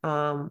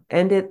to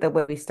end it the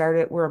way we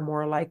started. We're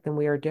more alike than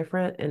we are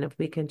different. And if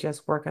we can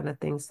just work on the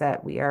things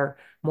that we are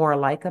more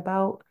alike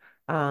about,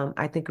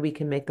 I think we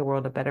can make the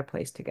world a better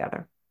place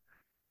together.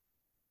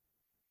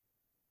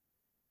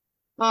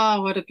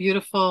 oh, what a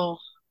beautiful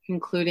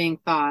concluding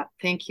thought.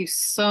 Thank you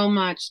so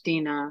much,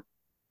 Dina.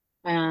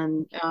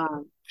 And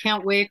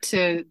can't wait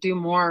to do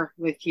more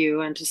with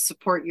you and to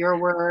support your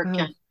work Oh,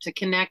 and to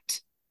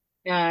connect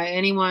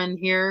anyone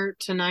here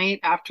tonight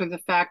after the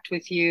fact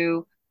with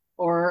you,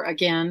 or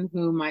again,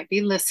 who might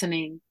be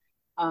listening.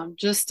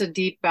 Just a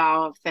deep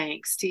bow of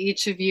thanks to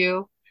each of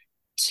you,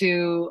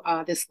 to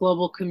this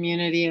global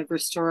community of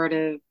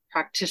restorative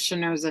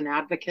practitioners and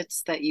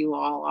advocates that you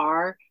all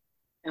are,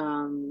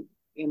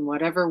 in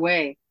whatever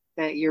way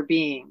that you're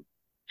being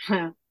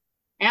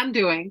and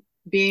doing,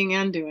 being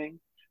and doing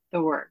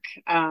the work.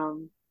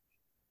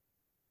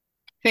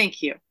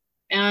 Thank you.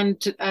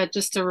 And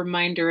just a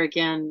reminder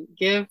again,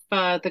 give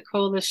the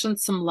coalition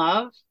some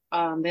love.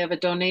 They have a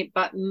donate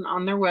button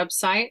on their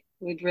website.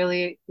 We'd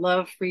really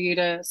love for you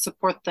to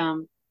support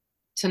them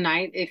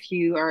tonight if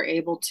you are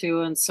able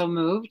to and so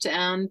moved,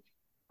 and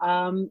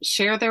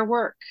share their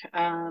work,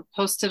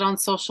 post it on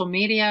social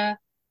media,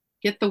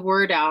 get the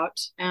word out,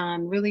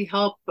 and really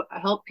help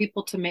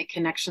people to make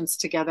connections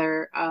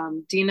together.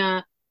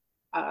 Dina,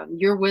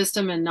 your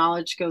wisdom and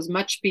knowledge goes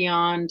much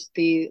beyond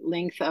the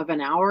length of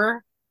an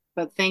hour,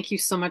 but thank you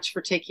so much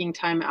for taking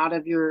time out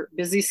of your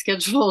busy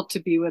schedule to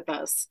be with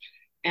us.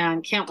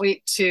 And can't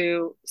wait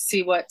to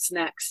see what's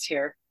next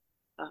here.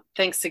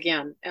 Thanks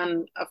again.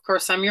 And of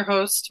course, I'm your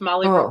host,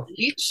 Molly oh,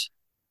 Leach.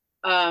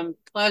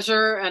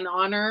 Pleasure and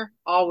honor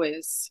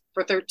always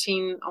for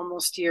 13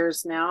 almost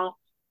years now,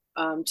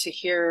 to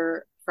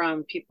hear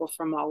from people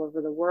from all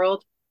over the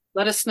world.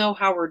 Let us know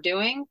how we're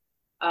doing.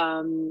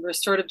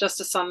 Restorative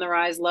Justice on the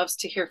Rise loves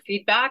to hear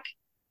feedback.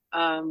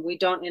 We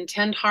don't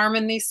intend harm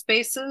in these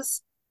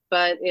spaces,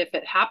 but if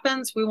it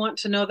happens, we want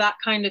to know that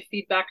kind of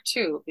feedback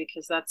too,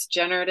 because that's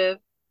generative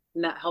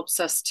and that helps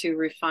us to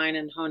refine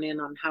and hone in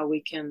on how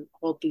we can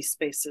hold these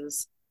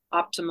spaces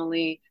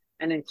optimally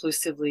and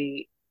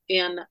inclusively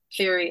in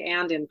theory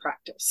and in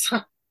practice.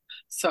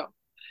 So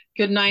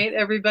good night,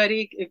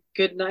 everybody.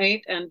 Good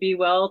night and be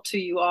well to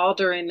you all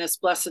during this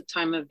blessed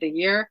time of the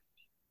year.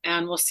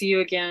 And we'll see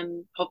you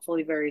again,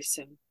 hopefully very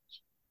soon.